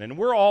salvation, and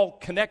we're all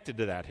connected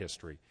to that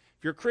history.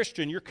 If you're a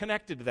Christian, you're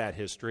connected to that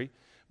history,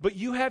 but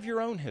you have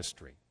your own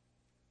history.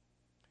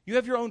 You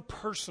have your own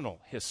personal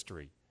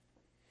history.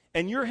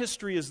 And your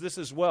history is this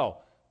as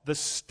well. The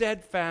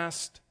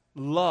steadfast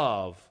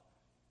love,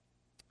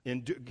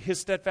 His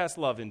steadfast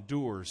love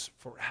endures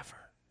forever.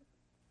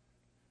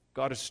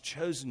 God has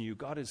chosen you.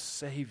 God has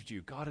saved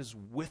you. God is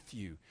with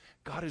you.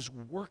 God is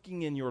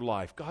working in your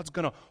life. God's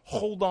going to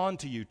hold on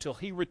to you till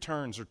He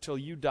returns or till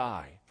you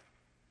die.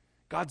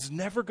 God's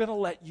never going to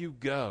let you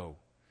go.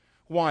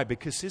 Why?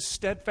 Because His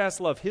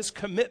steadfast love, His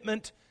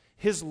commitment,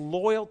 His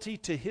loyalty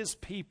to His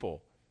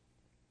people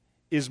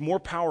is more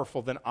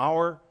powerful than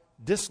our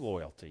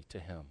disloyalty to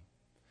Him.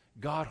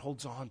 God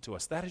holds on to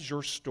us. That is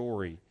your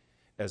story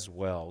as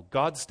well.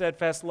 God's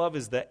steadfast love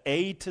is the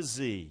A to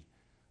Z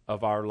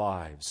of our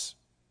lives.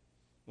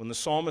 When the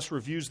psalmist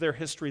reviews their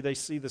history, they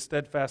see the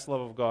steadfast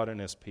love of God in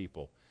His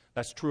people.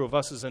 That's true of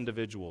us as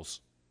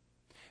individuals.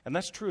 And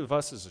that's true of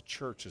us as a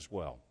church as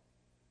well.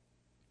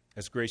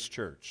 As Grace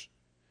Church,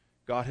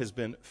 God has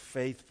been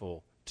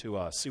faithful to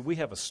us. See, we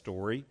have a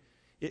story.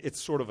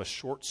 It's sort of a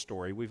short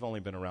story. We've only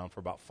been around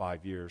for about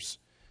 5 years.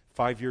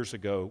 5 years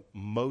ago,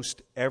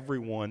 most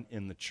everyone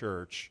in the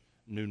church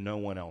knew no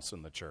one else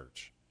in the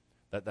church.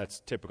 That's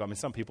typical. I mean,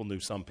 some people knew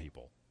some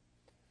people.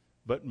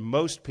 but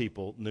most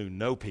people knew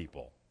no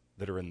people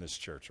that are in this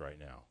church right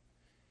now.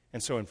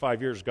 And so in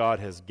 5 years, God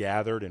has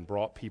gathered and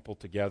brought people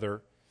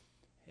together,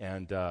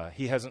 and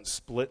he hasn't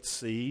split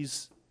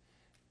seas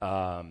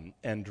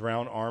and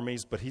drowned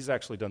armies, but he's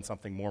actually done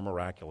something more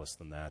miraculous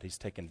than that. He's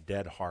taken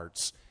dead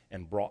hearts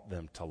and brought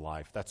them to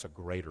life. That's a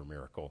greater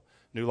miracle.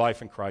 New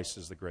life in Christ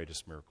is the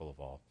greatest miracle of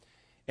all.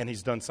 And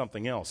he's done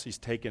something else. He's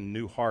taken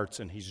new hearts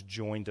and he's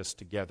joined us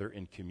together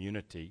in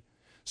community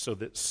so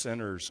that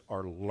sinners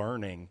are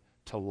learning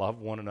to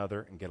love one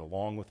another and get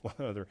along with one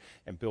another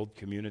and build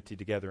community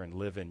together and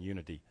live in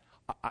unity.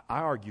 I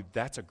argue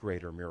that's a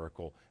greater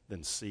miracle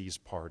than seas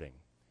parting.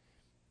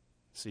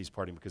 Seas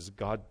parting, because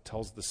God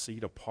tells the sea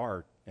to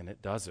part and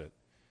it does it.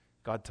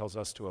 God tells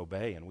us to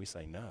obey and we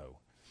say no.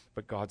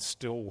 But God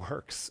still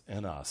works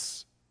in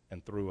us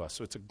and through us.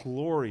 So it's a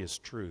glorious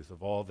truth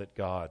of all that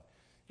God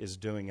is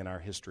doing in our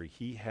history.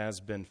 He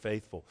has been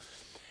faithful.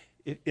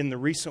 In the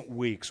recent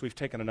weeks, we've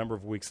taken a number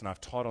of weeks and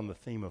I've taught on the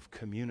theme of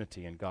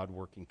community and God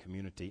working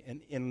community.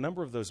 And in a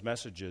number of those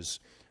messages,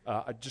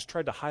 I just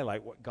tried to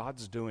highlight what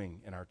God's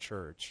doing in our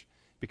church,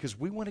 because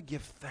we want to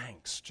give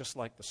thanks, just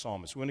like the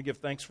psalmist. We want to give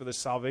thanks for this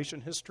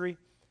salvation history,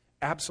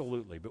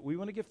 absolutely. But we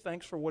want to give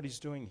thanks for what he's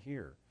doing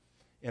here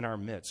in our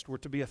midst. We're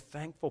to be a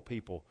thankful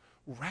people,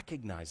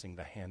 recognizing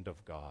the hand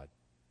of God.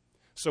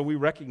 So we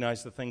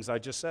recognize the things I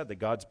just said, that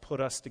God's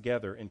put us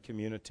together in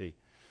community,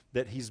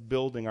 that he's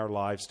building our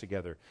lives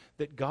together,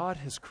 that God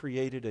has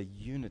created a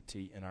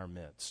unity in our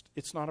midst.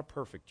 It's not a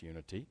perfect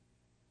unity.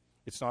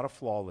 It's not a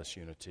flawless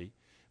unity.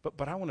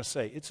 But I want to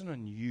say it's an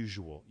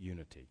unusual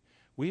unity.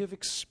 We have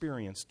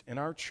experienced in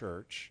our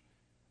church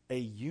a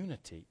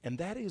unity, and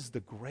that is the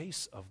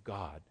grace of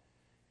God.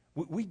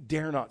 We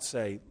dare not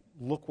say,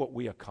 look what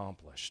we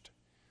accomplished.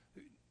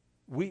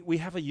 We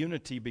have a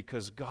unity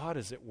because God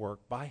is at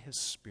work by his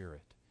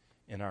Spirit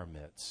in our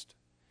midst.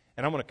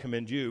 And I want to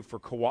commend you for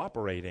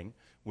cooperating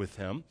with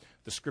him.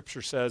 The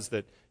Scripture says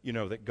that,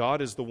 that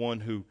God is the one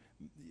who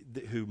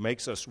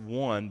makes us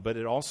one, but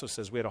it also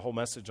says, we had a whole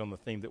message on the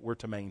theme that we're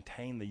to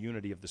maintain the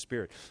unity of the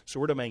Spirit. So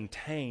we're to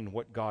maintain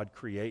what God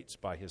creates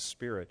by his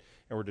Spirit,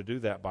 and we're to do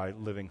that by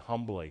living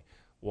humbly,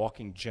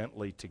 walking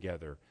gently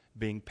together,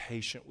 being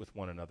patient with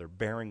one another,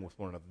 bearing with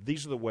one another.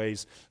 These are the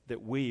ways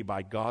that we,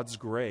 by God's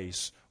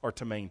grace, are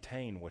to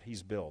maintain what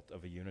he's built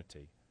of a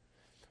unity.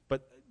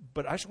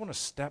 But I just want to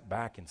step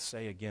back and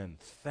say again,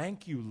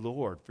 thank you,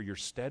 Lord, for your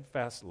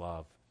steadfast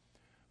love,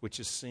 which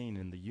is seen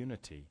in the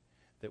unity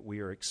that we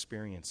are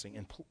experiencing.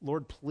 And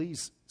Lord,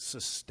 please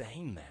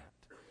sustain that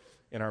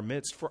in our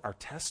midst for our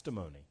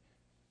testimony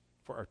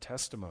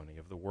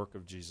of the work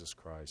of Jesus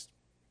Christ.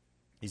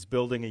 He's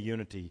building a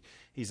unity.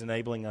 He's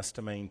enabling us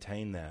to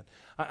maintain that.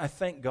 I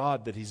thank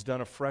God that he's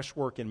done a fresh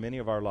work in many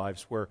of our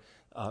lives where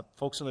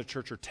folks in the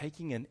church are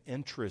taking an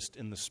interest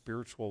in the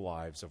spiritual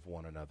lives of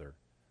one another.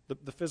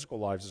 The physical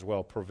lives as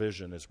well,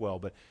 provision as well.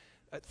 But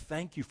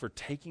thank you for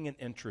taking an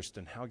interest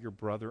in how your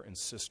brother and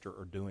sister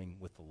are doing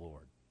with the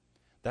Lord.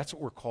 That's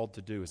what we're called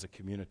to do as a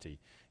community,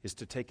 is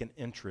to take an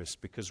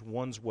interest, because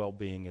one's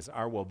well-being is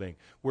our well-being.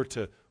 We're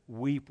to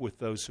weep with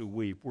those who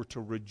weep. We're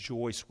to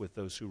rejoice with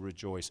those who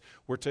rejoice.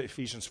 We're to,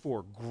 Ephesians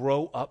 4,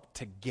 grow up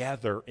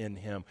together in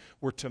him.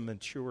 We're to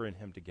mature in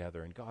him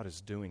together, and God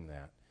is doing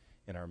that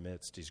in our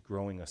midst. He's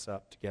growing us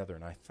up together,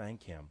 and I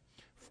thank him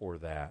for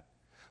that.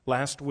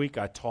 Last week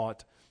I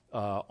taught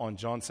on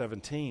John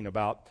 17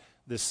 about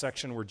this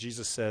section where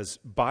Jesus says,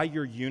 by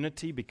your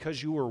unity,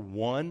 because you are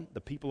one, the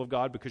people of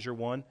God, because you're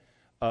one,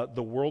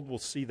 the world will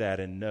see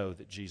that and know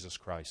that Jesus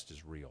Christ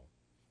is real,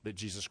 that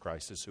Jesus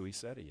Christ is who he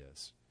said he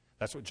is.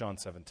 That's what John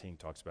 17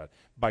 talks about.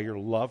 By your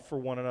love for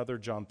one another,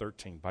 John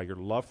 13, by your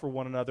love for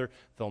one another,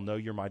 they'll know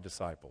you're my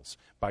disciples.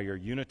 By your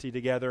unity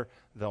together,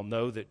 they'll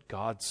know that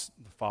God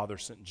the Father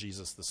sent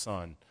Jesus the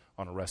Son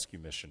on a rescue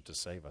mission to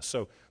save us.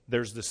 So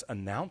there's this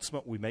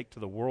announcement we make to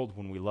the world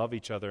when we love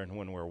each other and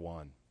when we're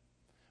one.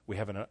 We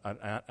have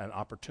an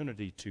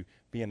opportunity to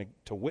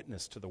to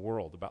witness to the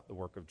world about the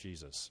work of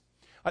Jesus.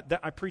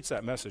 I preached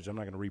that message. I'm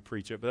not going to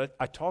re-preach it, but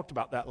I talked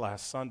about that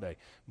last Sunday.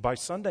 By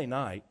Sunday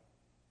night,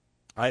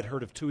 I had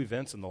heard of two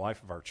events in the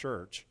life of our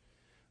church,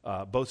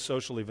 both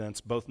social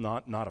events, both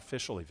not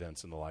official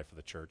events in the life of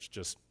the church,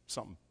 just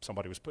something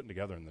somebody was putting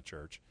together in the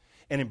church.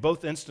 And in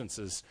both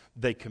instances,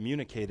 they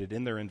communicated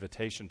in their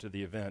invitation to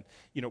the event,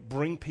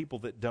 bring people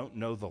that don't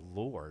know the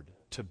Lord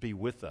to be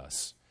with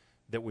us,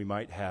 that we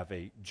might have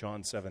a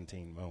John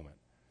 17 moment.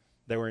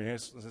 They were in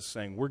essence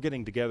saying, we're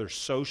getting together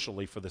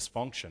socially for this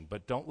function,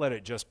 but don't let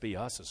it just be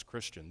us as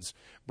Christians.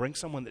 Bring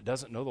someone that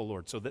doesn't know the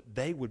Lord so that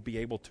they would be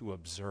able to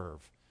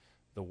observe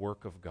the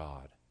work of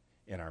God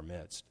in our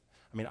midst.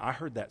 I mean, I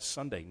heard that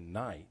Sunday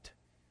night.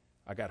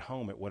 I got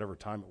home at whatever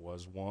time it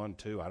was, 1,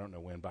 2, I don't know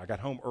when, but I got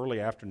home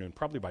early afternoon,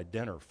 probably by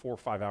dinner, 4 or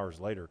 5 hours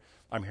later,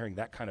 I'm hearing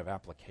that kind of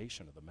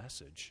application of the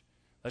message.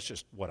 That's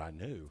just what I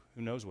knew.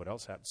 Who knows what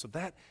else happened? So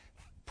that,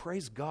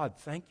 praise God,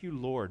 thank you,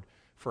 Lord,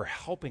 for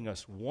helping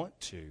us want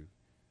to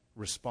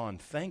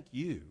respond. Thank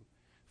you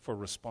for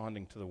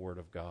responding to the Word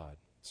of God.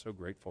 So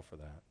grateful for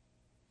that.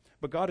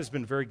 But God has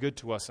been very good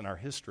to us in our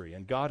history,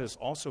 and God has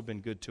also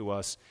been good to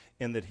us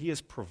in that He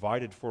has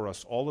provided for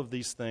us all of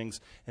these things,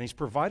 and He's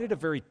provided a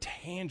very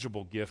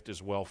tangible gift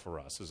as well for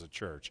us as a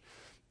church.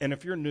 And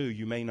if you're new,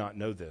 you may not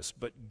know this,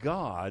 but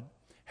God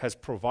has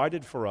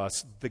provided for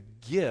us the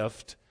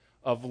gift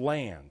of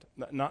land.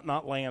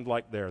 Not land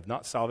like there,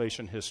 not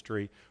salvation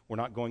history. We're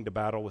not going to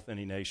battle with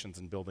any nations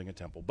and building a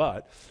temple.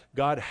 But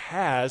God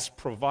has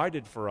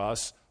provided for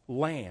us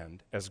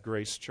land as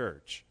Grace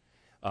Church.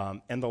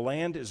 And the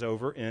land is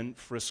over in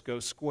Frisco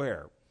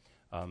Square,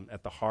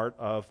 at the heart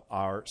of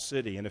our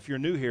city. And if you're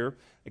new here,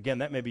 again,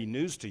 that may be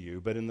news to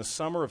you, but in the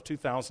summer of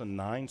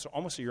 2009, so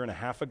almost a year and a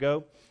half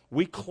ago,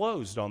 we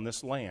closed on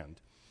this land.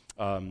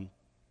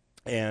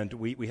 And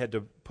we had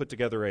to put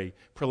together a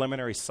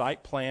preliminary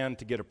site plan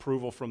to get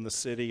approval from the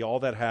city. All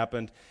that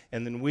happened,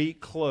 and then we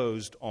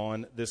closed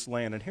on this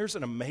land. And here's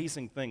an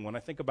amazing thing. When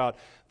I think about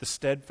the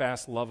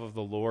steadfast love of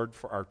the Lord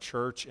for our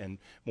church, and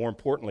more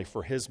importantly,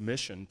 for His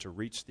mission to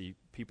reach the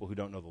people who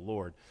don't know the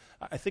Lord,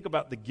 I think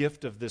about the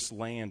gift of this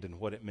land and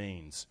what it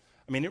means.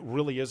 I mean, it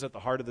really is at the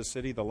heart of the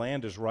city. The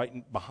land is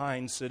right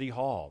behind City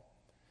Hall,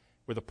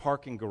 where the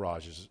parking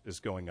garage is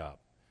going up,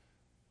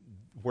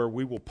 where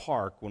we will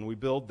park when we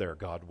build there,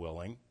 God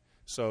willing.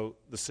 So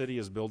the city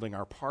is building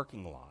our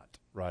parking lot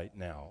right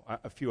now.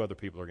 A few other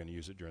people are going to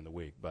use it during the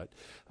week, but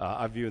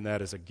I view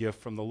that as a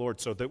gift from the Lord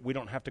so that we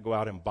don't have to go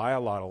out and buy a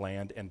lot of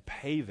land and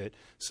pave it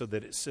so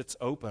that it sits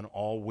open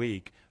all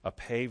week, a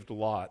paved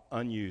lot,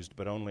 unused,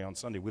 but only on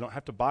Sunday. We don't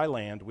have to buy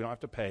land. We don't have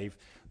to pave.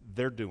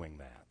 They're doing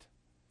that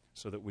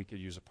so that we could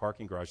use a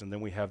parking garage. And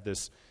then we have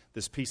this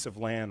piece of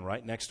land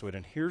right next to it.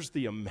 And here's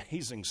the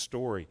amazing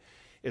story,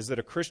 is that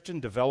a Christian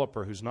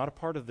developer who's not a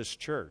part of this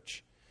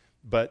church,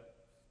 but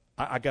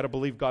I got to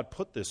believe God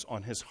put this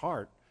on his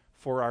heart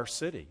for our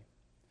city,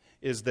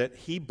 is that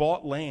he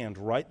bought land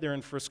right there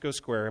in Frisco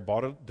Square,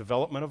 bought a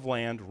development of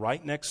land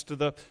right next to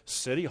the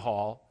city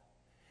hall,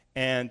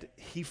 and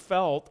he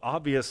felt,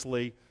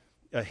 obviously,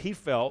 that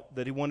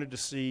he wanted to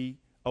see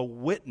a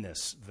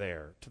witness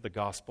there to the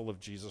gospel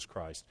of Jesus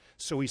Christ.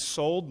 So he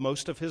sold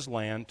most of his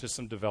land to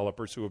some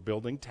developers who are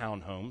building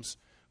townhomes,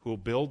 who will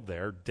build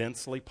there, a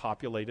densely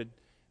populated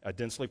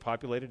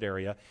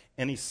area,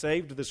 and he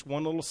saved this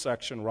one little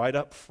section right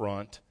up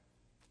front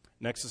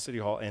next to City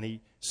Hall, and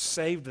he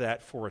saved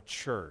that for a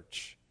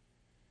church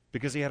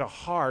because he had a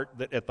heart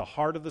that at the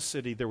heart of the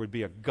city there would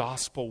be a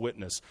gospel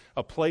witness,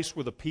 a place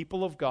where the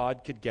people of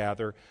God could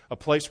gather, a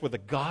place where the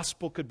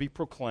gospel could be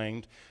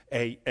proclaimed,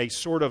 a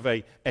sort of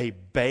a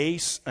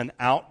base, an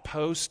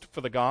outpost for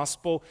the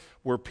gospel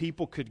where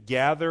people could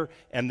gather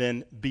and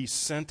then be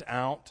sent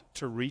out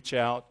to reach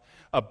out,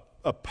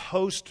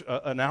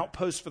 an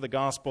outpost for the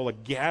gospel, a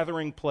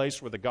gathering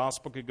place where the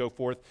gospel could go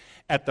forth,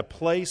 at the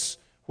place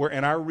where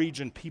in our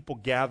region people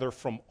gather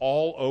from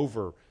all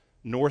over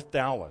North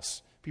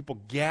Dallas.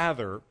 People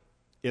gather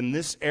in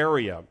this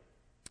area.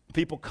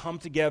 People come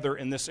together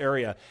in this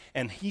area,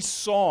 and he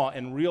saw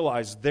and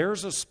realized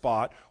there's a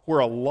spot where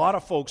a lot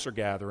of folks are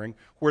gathering,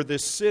 where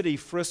this city,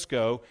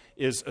 Frisco,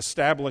 is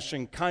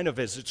establishing kind of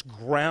as its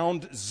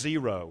ground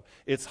zero,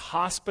 its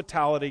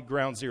hospitality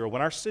ground zero.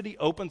 When our city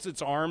opens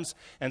its arms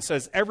and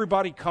says,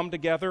 everybody come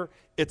together,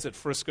 it's at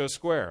Frisco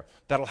Square.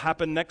 That'll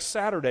happen next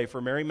Saturday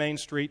for Mary Main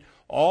Street.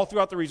 All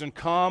throughout the region,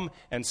 come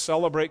and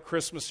celebrate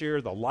Christmas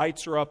here. The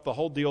lights are up, the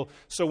whole deal.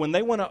 So when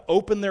they want to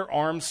open their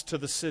arms to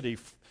the city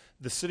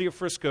of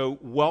Frisco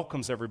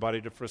welcomes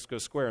everybody to Frisco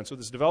Square. And so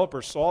this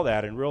developer saw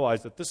that and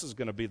realized that this is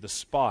going to be the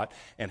spot,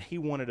 and he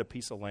wanted a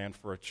piece of land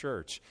for a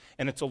church.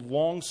 And it's a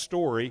long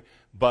story,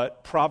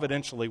 but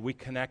providentially we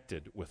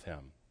connected with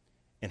him,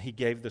 and he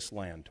gave this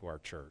land to our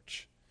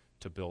church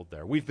to build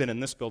there. We've been in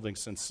this building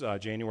since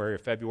January or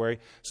February,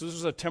 so this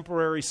was a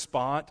temporary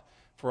spot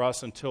for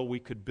us until we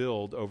could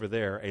build over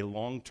there a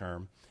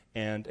long-term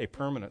and a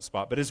permanent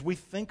spot. But as we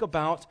think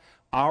about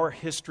our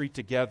history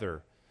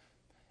together,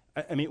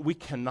 I mean, we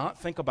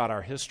cannot think about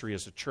our history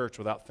as a church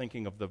without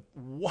thinking of the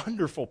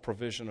wonderful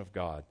provision of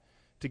God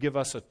to give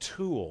us a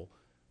tool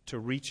to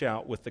reach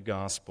out with the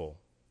gospel,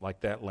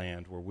 like that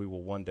land where we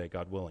will one day,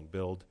 God willing,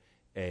 build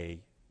a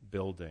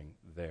building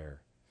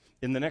there.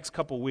 In the next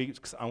couple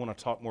weeks, I want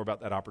to talk more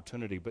about that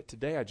opportunity, but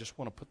today I just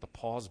want to put the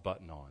pause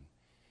button on.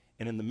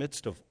 And in the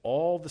midst of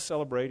all the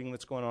celebrating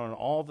that's going on and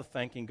all the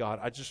thanking God,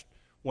 I just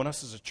want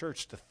us as a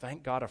church to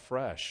thank God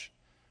afresh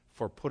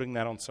for putting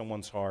that on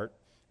someone's heart,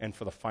 and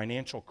for the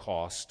financial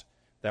cost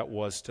that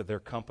was to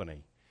their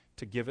company,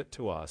 to give it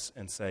to us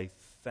and say,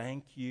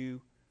 thank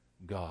you,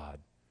 God.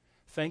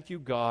 Thank you,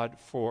 God,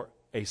 for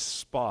a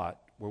spot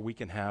where we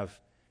can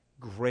have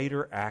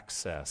greater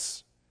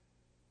access,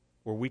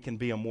 where we can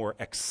be a more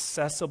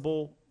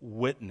accessible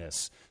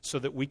witness so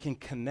that we can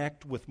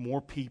connect with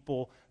more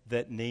people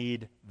that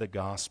need the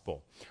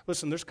gospel.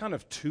 Listen, there's kind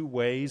of two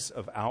ways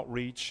of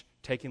outreach,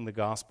 taking the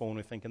gospel when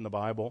we think in the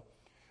Bible.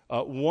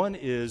 One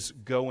is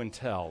go and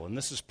tell, and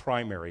this is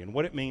primary. And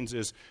what it means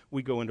is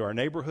we go into our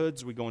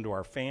neighborhoods, we go into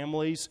our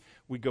families,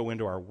 we go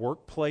into our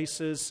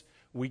workplaces,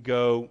 we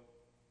go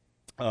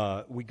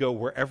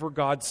wherever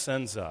God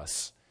sends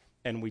us,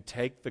 and we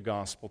take the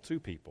gospel to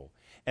people.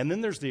 And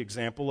then there's the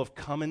example of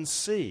come and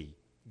see.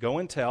 Go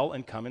and tell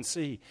and come and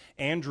see.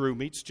 Andrew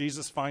meets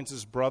Jesus, finds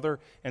his brother,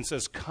 and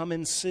says, come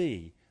and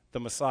see the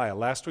Messiah.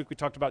 Last week we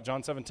talked about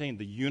John 17,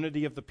 the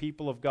unity of the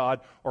people of God,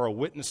 or a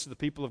witness to the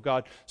people of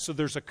God. So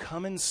there's a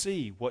come and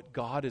see what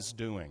God is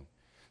doing.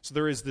 So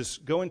there is this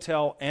go and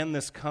tell and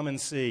this come and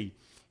see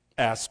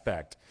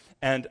aspect.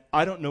 And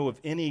I don't know of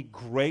any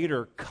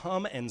greater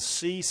come and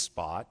see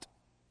spot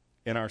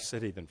in our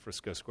city than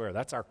Frisco Square.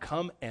 That's our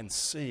come and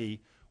see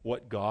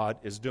what God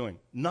is doing.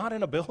 Not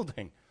in a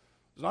building.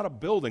 It's not a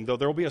building, though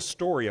there will be a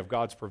story of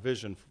God's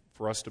provision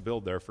for us to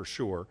build there for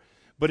sure.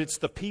 But it's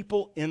the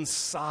people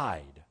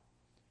inside.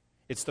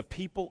 It's the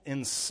people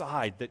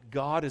inside that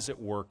God is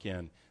at work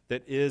in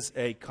that is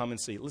a come and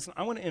see. Listen,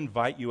 I want to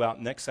invite you out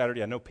next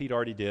Saturday. I know Pete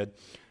already did.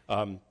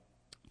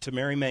 To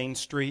Mary Main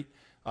Street.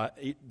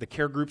 The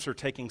care groups are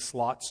taking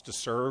slots to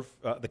serve.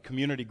 The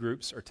community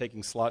groups are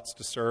taking slots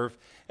to serve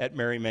at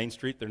Mary Main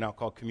Street. They're now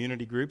called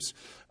community groups.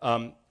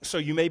 So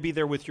you may be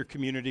there with your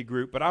community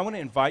group, but I want to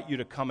invite you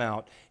to come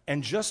out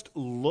and just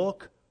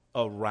look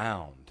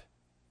around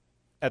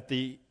at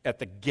the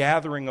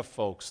gathering of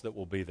folks that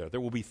will be there.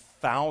 There will be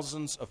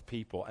thousands of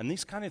people, and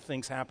these kind of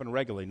things happen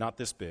regularly, not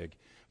this big,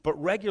 but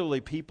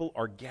regularly people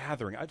are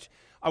gathering.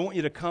 I want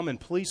you to come and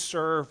please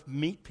serve,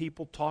 meet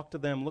people, talk to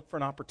them, look for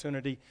an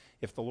opportunity,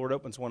 if the Lord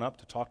opens one up,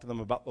 to talk to them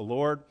about the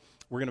Lord.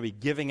 We're going to be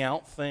giving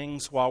out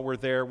things while we're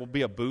there. We'll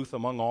be a booth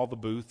among all the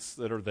booths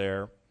that are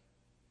there.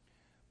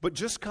 But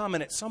just come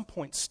and at some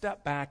point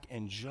step back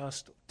and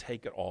just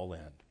take it all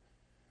in.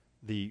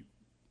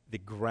 The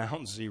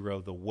ground zero,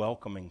 the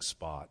welcoming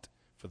spot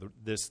for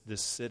this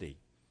city,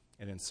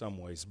 and in some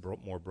ways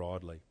more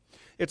broadly.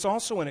 It's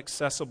also an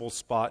accessible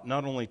spot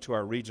not only to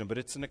our region, but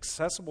it's an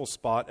accessible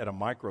spot at a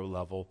micro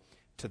level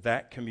to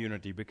that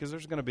community, because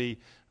there's going to be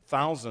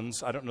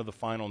thousands, I don't know the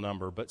final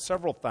number, but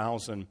several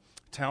thousand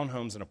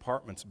townhomes and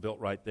apartments built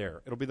right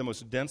there. It'll be the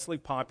most densely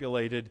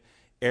populated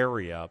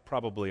area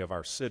probably of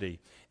our city,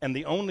 and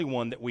the only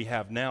one that we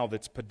have now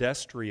that's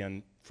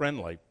pedestrian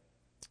friendly,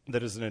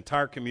 that is an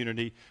entire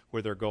community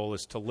where their goal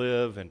is to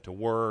live and to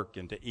work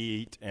and to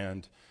eat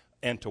and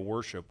to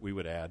worship, we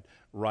would add,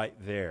 right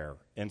there.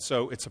 And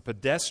so it's a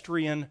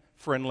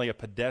pedestrian-friendly, a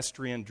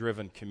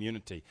pedestrian-driven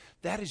community.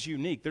 That is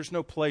unique. There's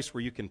no place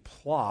where you can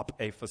plop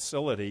a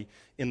facility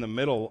in the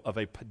middle of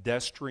a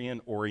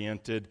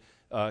pedestrian-oriented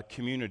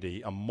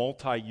community, a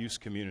multi-use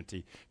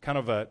community.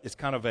 It's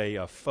kind of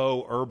a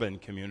faux urban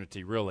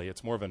community, really.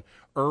 It's more of an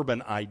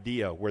urban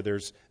idea where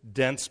there's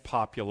dense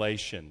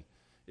population.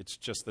 It's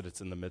just that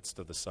it's in the midst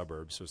of the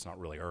suburbs, so it's not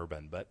really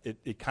urban, but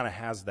it kind of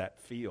has that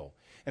feel.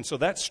 And so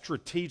that's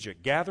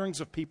strategic. Gatherings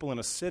of people in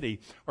a city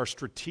are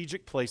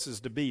strategic places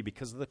to be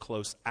because of the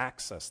close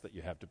access that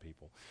you have to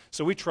people.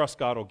 So we trust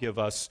God will give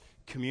us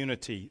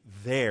community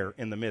there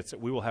in the midst, that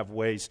we will have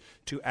ways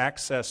to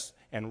access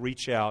and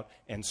reach out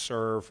and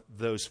serve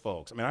those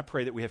folks. I mean, I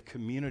pray that we have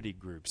community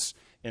groups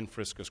in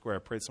Frisco Square. I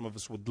pray that some of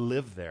us would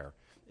live there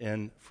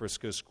in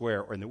Frisco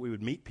Square, and that we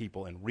would meet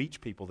people and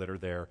reach people that are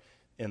there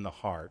in the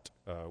heart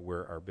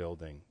where our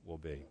building will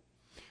be.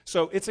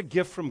 So it's a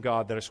gift from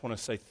God that I just want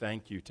to say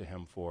thank you to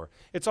Him for.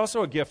 It's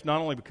also a gift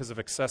not only because of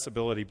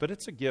accessibility, but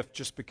it's a gift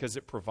just because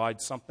it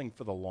provides something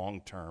for the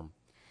long term.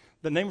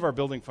 The name of our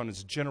building fund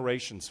is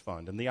Generations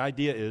Fund, and the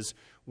idea is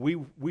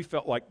we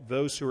felt like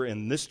those who are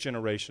in this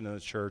generation in the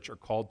church are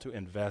called to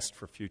invest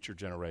for future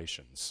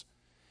generations.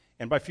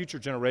 And by future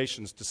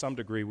generations, to some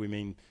degree, we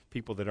mean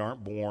people that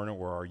aren't born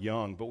or are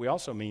young, but we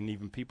also mean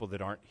even people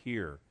that aren't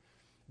here.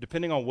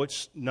 Depending on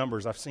which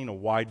numbers, I've seen a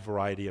wide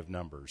variety of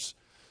numbers.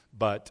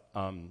 But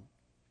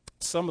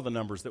some of the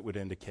numbers that would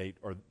indicate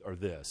are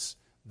this,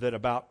 that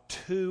about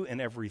 2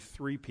 in every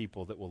 3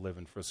 people that will live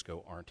in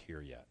Frisco aren't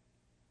here yet.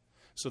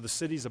 So the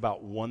city's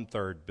about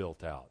 1/3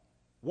 built out.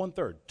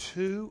 1/3.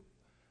 2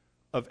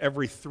 of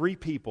every 3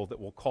 people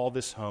that will call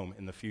this home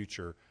in the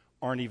future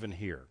aren't even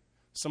here.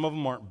 Some of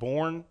them aren't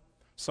born.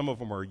 Some of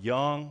them are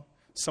young.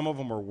 Some of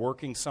them are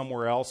working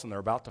somewhere else, and they're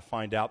about to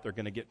find out they're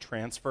going to get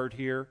transferred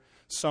here.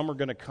 Some are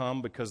going to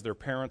come because their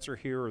parents are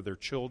here or their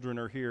children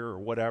are here or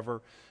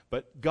whatever.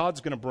 But God's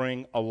going to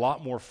bring a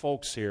lot more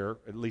folks here.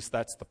 At least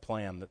that's the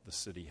plan that the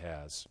city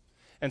has.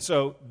 And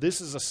so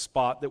this is a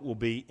spot that will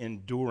be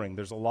enduring.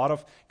 There's a lot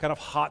of kind of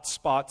hot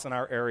spots in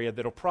our area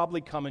that will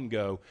probably come and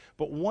go.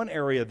 But one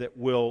area that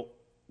will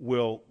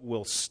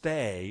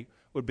stay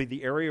would be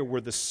the area where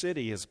the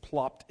city has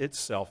plopped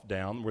itself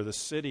down, where the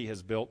city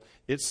has built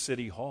its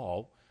city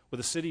hall, where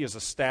the city has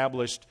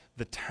established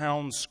the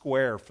town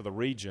square for the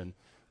region.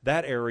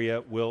 That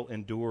area will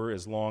endure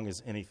as long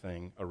as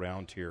anything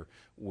around here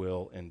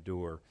will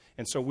endure.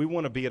 And so we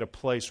want to be at a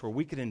place where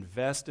we can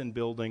invest in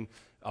building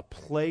a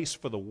place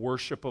for the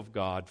worship of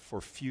God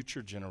for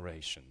future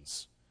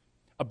generations.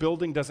 A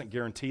building doesn't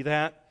guarantee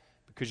that.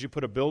 Because you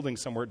put a building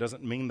somewhere, it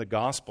doesn't mean the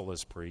gospel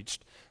is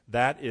preached.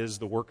 That is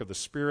the work of the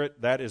Spirit.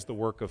 That is the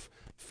work of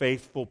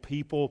faithful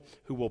people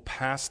who will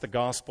pass the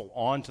gospel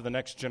on to the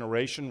next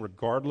generation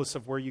regardless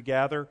of where you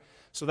gather.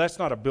 So that's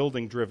not a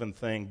building-driven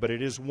thing, but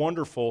it is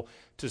wonderful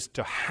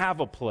to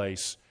have a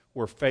place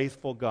where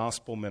faithful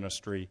gospel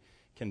ministry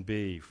can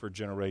be for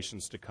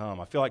generations to come.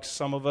 I feel like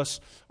some of us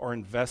are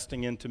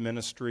investing into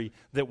ministry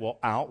that will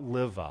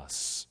outlive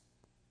us,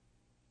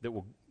 that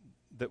will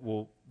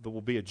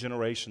be a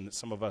generation that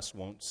some of us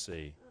won't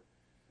see.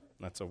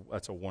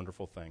 That's a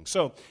wonderful thing.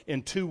 So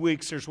in 2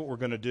 weeks, here's what we're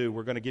going to do.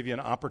 We're going to give you an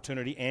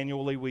opportunity.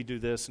 Annually, we do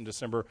this in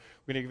December.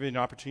 We're going to give you an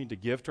opportunity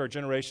to give to our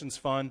Generations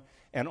Fund.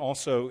 And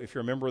also, if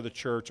you're a member of the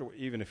church, or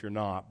even if you're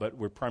not, but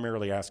we're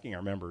primarily asking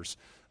our members,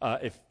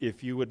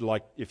 if you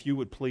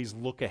would please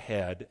look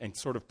ahead and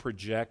sort of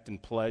project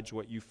and pledge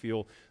what you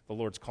feel the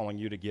Lord's calling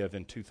you to give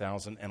in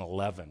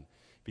 2011.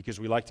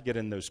 Because we like to get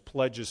in those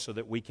pledges so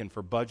that we can,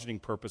 for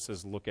budgeting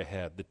purposes, look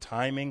ahead. The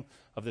timing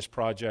of this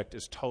project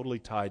is totally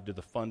tied to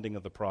the funding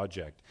of the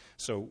project.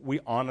 So we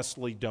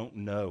honestly don't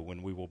know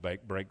when we will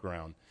break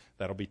ground.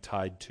 That'll be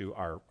tied to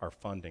our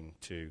funding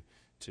to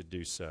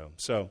do so.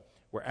 So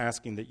we're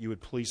asking that you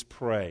would please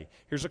pray.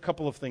 Here's a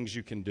couple of things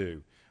you can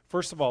do.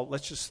 First of all,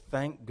 let's just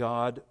thank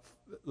God.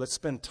 Let's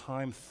spend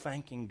time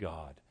thanking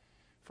God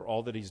for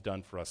all that He's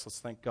done for us. Let's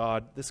thank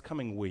God this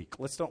coming week.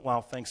 Let's don't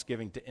allow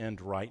Thanksgiving to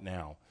end right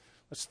now.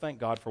 Let's thank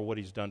God for what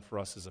He's done for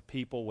us as a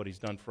people, what He's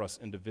done for us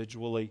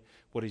individually,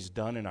 what He's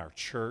done in our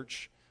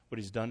church, what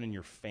He's done in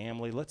your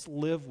family. Let's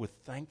live with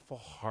thankful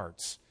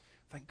hearts.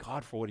 Thank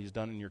God for what He's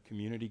done in your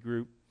community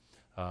group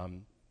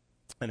and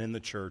in the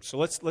church. So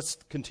let's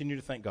continue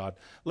to thank God.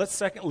 Let's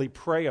secondly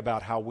pray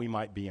about how we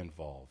might be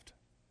involved.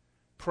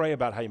 Pray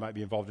about how you might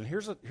be involved. And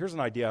here's an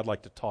idea I'd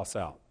like to toss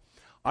out.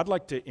 I'd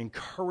like to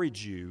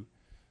encourage you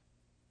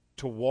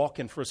to walk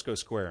in Frisco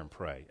Square and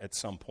pray at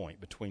some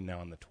point between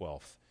now and the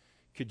 12th.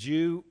 Could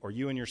you, or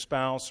you and your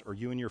spouse, or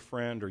you and your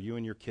friend, or you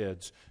and your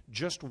kids,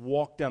 just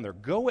walk down there?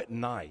 Go at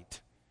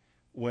night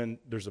when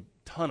there's a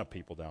ton of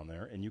people down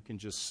there and you can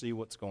just see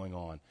what's going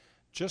on.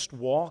 Just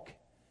walk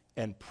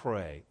and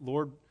pray.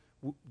 Lord,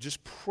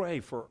 just pray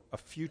for a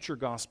future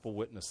gospel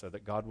witness there,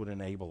 that God would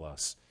enable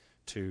us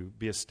to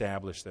be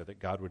established there, that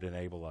God would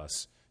enable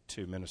us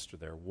to minister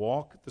there.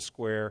 Walk the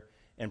square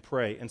and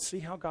pray and see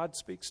how God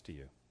speaks to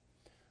you.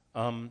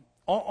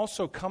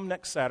 Also, come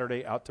next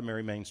Saturday out to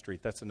Mary Main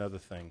Street. That's another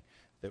thing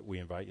that we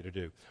invite you to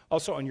do.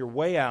 Also, on your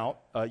way out,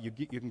 you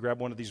can grab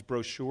one of these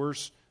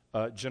brochures,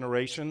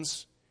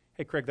 Generations.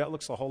 Hey, Craig, that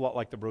looks a whole lot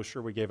like the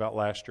brochure we gave out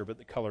last year, but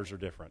the colors are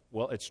different.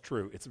 Well, it's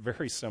true. It's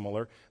very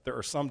similar. There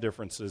are some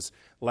differences.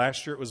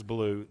 Last year it was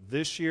blue.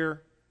 This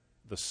year,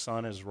 the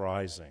sun is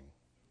rising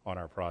on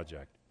our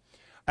project.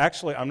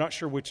 Actually, I'm not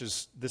sure which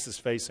this is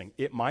facing.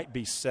 It might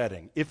be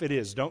setting. If it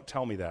is, don't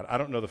tell me that. I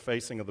don't know the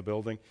facing of the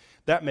building.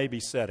 That may be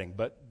setting,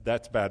 but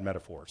that's bad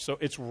metaphor. So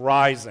it's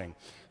rising.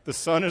 The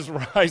sun is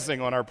rising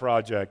on our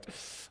project.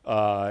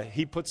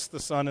 He puts the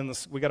sun in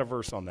the... We got a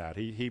verse on that.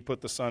 He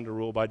put the sun to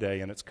rule by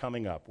day, and it's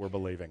coming up, we're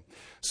believing.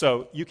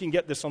 So you can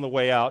get this on the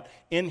way out.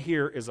 In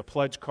here is a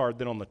pledge card.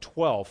 Then on the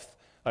 12th,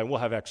 we'll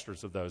have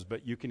extras of those,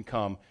 but you can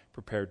come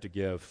prepared to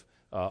give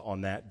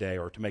on that day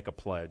or to make a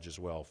pledge as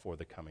well for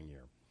the coming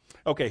year.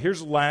 Okay, here's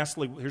the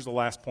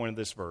last point of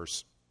this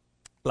verse.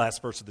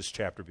 Last verse of this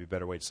chapter would be a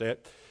better way to say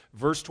it.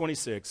 Verse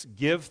 26,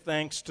 give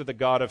thanks to the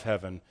God of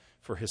heaven,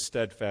 for His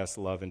steadfast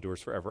love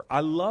endures forever.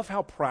 I love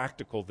how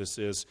practical this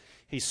is.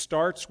 He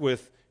starts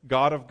with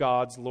God of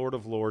gods, Lord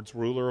of lords,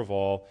 ruler of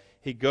all.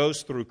 He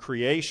goes through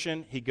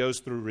creation. He goes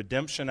through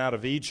redemption out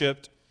of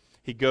Egypt.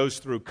 He goes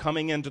through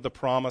coming into the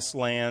promised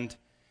land.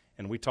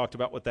 And we talked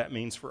about what that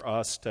means for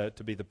us to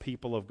be the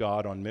people of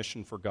God on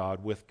mission for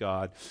God, with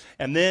God.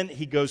 And then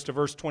he goes to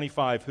verse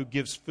 25, who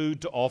gives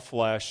food to all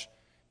flesh.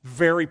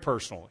 Very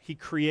personal. He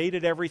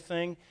created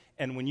everything,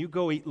 and when you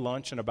go eat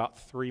lunch in about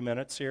 3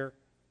 minutes here,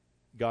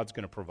 God's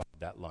going to provide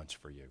that lunch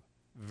for you.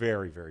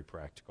 Very, very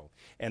practical.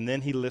 And then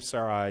he lifts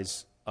our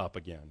eyes up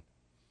again.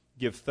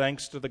 Give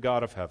thanks to the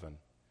God of heaven,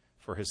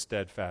 for His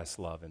steadfast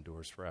love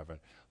endures forever.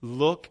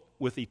 Look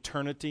with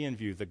eternity in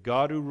view, the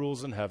God who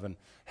rules in heaven,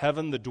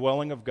 heaven the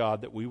dwelling of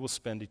God, that we will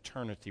spend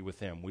eternity with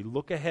Him. We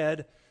look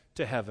ahead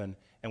to heaven,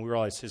 and we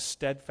realize His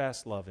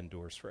steadfast love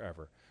endures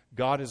forever.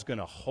 God is going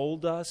to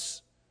hold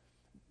us.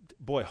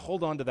 Boy,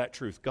 hold on to that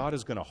truth. God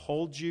is going to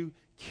hold you,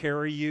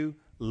 carry you,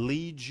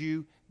 lead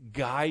you,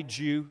 guide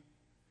you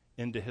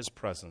into His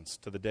presence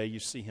to the day you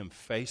see Him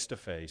face to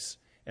face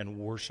and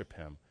worship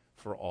Him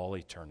for all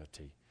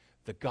eternity.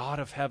 The God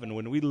of heaven,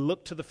 when we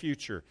look to the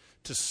future,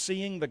 to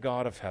seeing the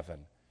God of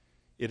heaven,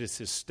 it is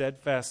His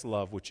steadfast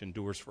love which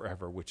endures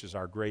forever, which is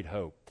our great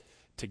hope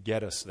to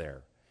get us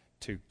there,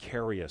 to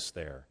carry us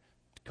there.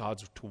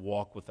 God's to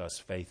walk with us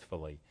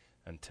faithfully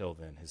until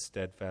then. His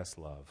steadfast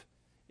love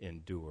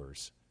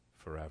endures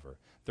forever.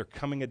 There's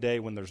coming a day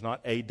when there's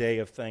not a day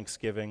of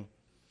thanksgiving.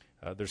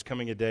 There's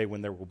coming a day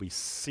when there will be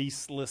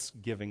ceaseless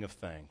giving of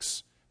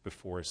thanks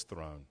before His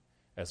throne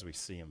as we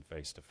see Him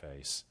face to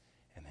face.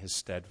 And His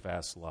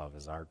steadfast love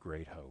is our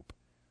great hope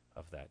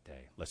of that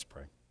day. Let's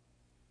pray.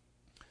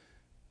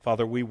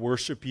 Father, we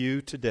worship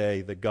You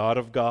today, the God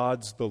of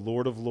gods, the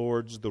Lord of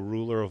lords, the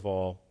ruler of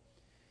all.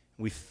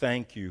 We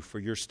thank You for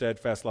Your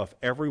steadfast love.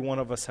 Every one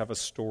of us have a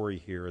story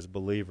here as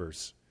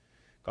believers.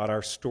 God,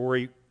 our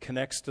story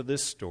connects to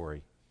this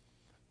story.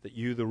 that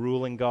you, the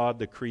ruling God,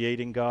 the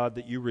creating God,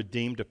 that you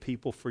redeemed a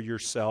people for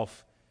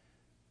yourself,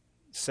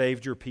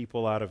 saved your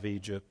people out of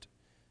Egypt.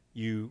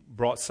 You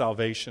brought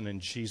salvation in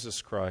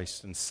Jesus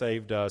Christ and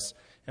saved us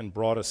and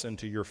brought us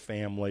into your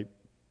family,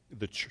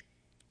 the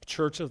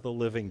church of the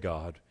living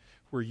God,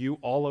 where you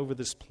all over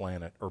this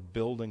planet are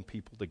building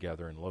people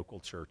together in local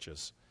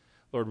churches.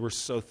 Lord, we're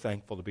so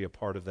thankful to be a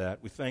part of that.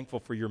 We're thankful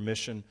for your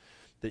mission,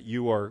 that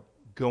you are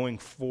going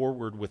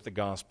forward with the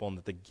gospel and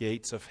that the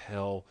gates of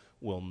hell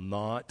will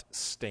not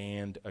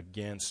stand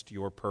against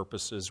your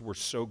purposes. We're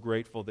so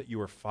grateful that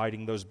you are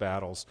fighting those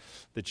battles,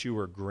 that you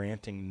are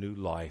granting new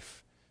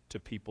life to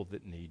people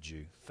that need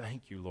you.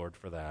 Thank you, Lord,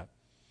 for that.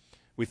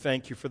 We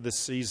thank you for this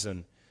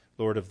season,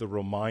 Lord, of the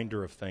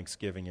reminder of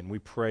Thanksgiving, and we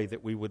pray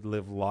that we would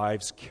live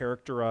lives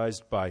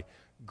characterized by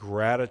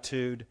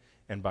gratitude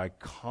and by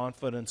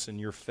confidence in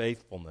your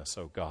faithfulness,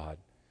 O God.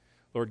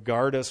 Lord,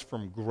 guard us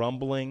from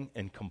grumbling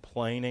and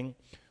complaining.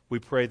 We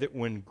pray that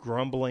when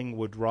grumbling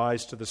would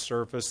rise to the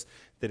surface,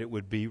 that it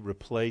would be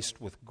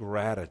replaced with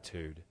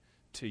gratitude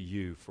to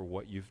you for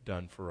what you've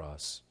done for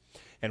us.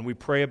 And we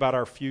pray about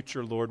our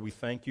future, Lord. We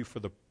thank you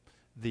for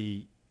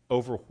the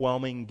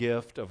overwhelming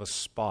gift of a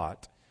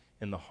spot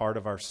in the heart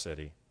of our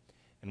city.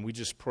 And we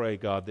just pray,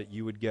 God, that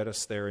you would get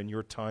us there in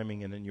your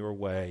timing and in your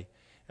way.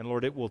 And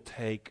Lord, it will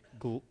take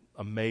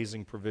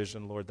amazing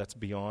provision, Lord. That's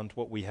beyond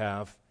what we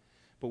have.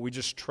 But we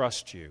just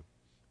trust you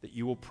that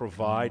you will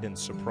provide in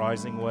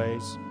surprising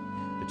ways,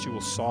 that you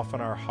will soften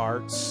our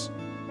hearts,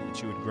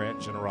 that you would grant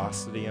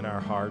generosity in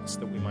our hearts,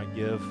 that we might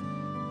give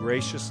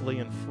graciously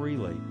and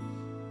freely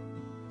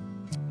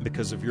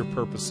because of your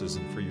purposes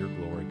and for your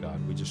glory, God.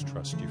 We just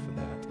trust you for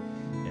that.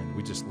 And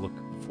we just look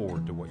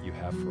forward to what you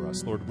have for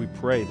us. Lord, we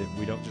pray that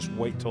we don't just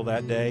wait till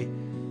that day,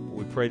 but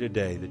we pray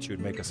today that you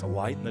would make us a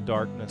light in the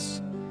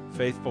darkness,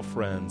 faithful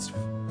friends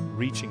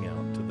reaching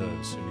out to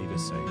those who need a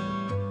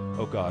Savior.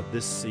 Oh God,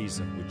 this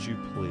season, would you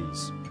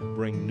please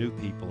bring new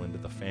people into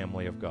the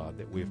family of God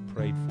that we have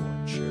prayed for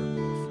and shared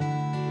with.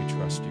 We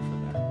trust you for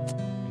that.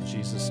 In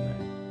Jesus'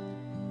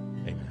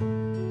 name,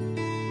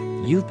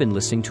 amen. You've been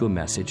listening to a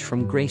message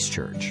from Grace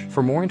Church.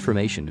 For more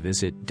information,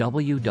 visit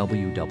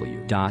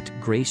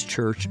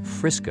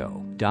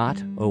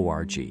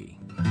www.gracechurchfrisco.org.